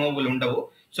 కొన్ని రిమూవబుల్ ఉండవు.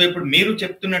 సో ఇప్పుడు మీరు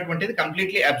చెప్తున్నటువంటిది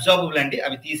కంప్లీట్లీ అబ్జార్బుల్ అండి.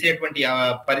 అవి తీసేటువంటి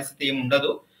పరిస్థితి ఏమి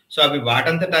ఉండదు. సో అవి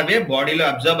వాటంతట అవే బాడీలో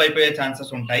అబ్జర్వ్ అయిపోయే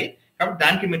ఛాన్సెస్ ఉంటాయి. కాబట్టి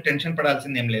దానికి మీరు టెన్షన్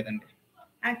పడాల్సింది ఏం లేదండి.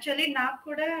 యాక్చువల్లీ నాకు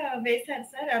కూడా వేశారు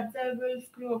సార్, అబ్జర్వబుల్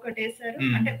స్క్రూ ఒకటి వేశారు,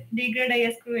 అంటే డిగ్రేడ్ అయ్యే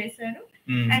స్క్రూ వేశారు,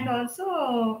 and also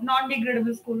non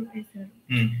degradable screw వేశారు.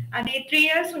 అది 3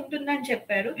 years ఉంటుందని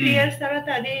చెప్పారు. 3 years తర్వాత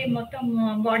అది మొత్తం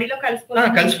బాడీలో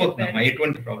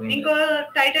కలిసిపోతుంది. ఇంకో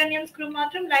టైటానియం స్క్రూ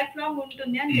మాత్రం లైఫ్ లాంగ్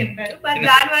ఉంటుంది అని చెప్పారు. బట్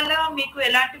దాని వల్ల మీకు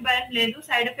ఎలాంటి భయం లేదు,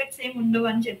 సైడ్ ఎఫెక్ట్స్ ఏమి ఉండవు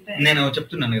అని చెప్పారు. నేను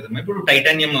చెప్తున్నాను కదమ్మా, ఇప్పుడు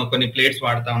టైటానియం కొన్ని ప్లేట్స్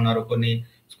వాడుతా ఉన్నారు, కొన్ని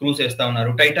స్క్రూస్ వేస్తా ఉన్నారు.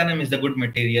 Titanium is the good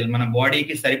material, మన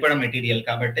బాడీకి సరిపడ మెటీరియల్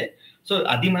కాబట్టి సో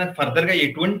అది మనకు ఫర్దర్ గా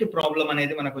ఎటువంటి ప్రాబ్లం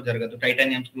అనేది మనకు జరగదు.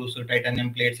 టైటానియం స్క్రూస్, టైటానియం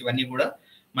ప్లేట్స్ ఇవన్నీ కూడా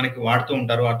మనకి వాడుతూ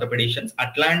ఉంటారు ఆర్థోపెడిషియన్స్.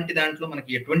 అట్లాంటి దాంట్లో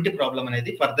మనకి ఎటువంటి ప్రాబ్లం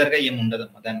అనేది ఫర్దర్ గా ఏమి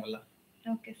ఉండదమ్మా దానివల్ల.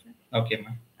 Okay sir. ఓకే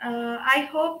అమ్మా. ఐ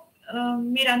హోప్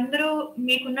మీరందరూ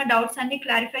మీకున్న డౌట్స్ అన్ని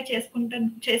క్లారిఫై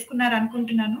చేసుకున్నారు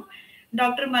అనుకుంటున్నాను.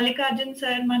 డాక్టర్ మల్లికార్జున్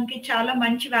సార్ మనకి చాలా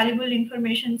మంచి వాల్యుబుల్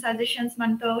ఇన్ఫర్మేషన్, సజెషన్స్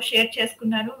మనతో షేర్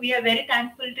చేసుకున్నారు. We are very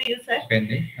thankful to you sir.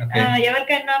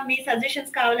 ఎవరికైనా మీ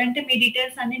సజెషన్స్ కావాలంటే మీ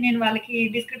డీటెయిల్స్ అన్ని నేను వాళ్ళకి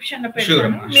డిస్క్రిప్షన్ లో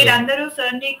పెడతాను. మీరందరూ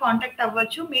సార్ ని కాంటాక్ట్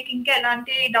అవ్వచ్చు. మీకు ఇంకా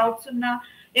ఎలాంటి డౌట్స్ ఉన్నా,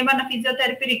 ఏమన్నా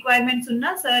ఫిజియోథెరపీ రిక్వైర్మెంట్స్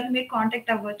ఉన్నా సార్ మీరు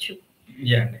కాంటాక్ట్ అవ్వచ్చు.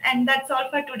 And that's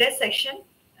all for today session.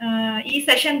 ఈ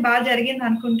సెషన్ బాగా జరిగింది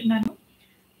అనుకుంటున్నాను.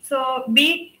 సో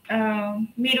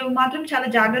మీరు మాత్రం చాలా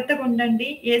జాగ్రత్తగా ఉండండి.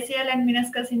 ACL అండ్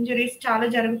మెనిస్కస్ ఇంజరీస్ చాలా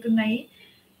జరుగుతున్నాయి.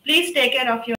 Please take care of your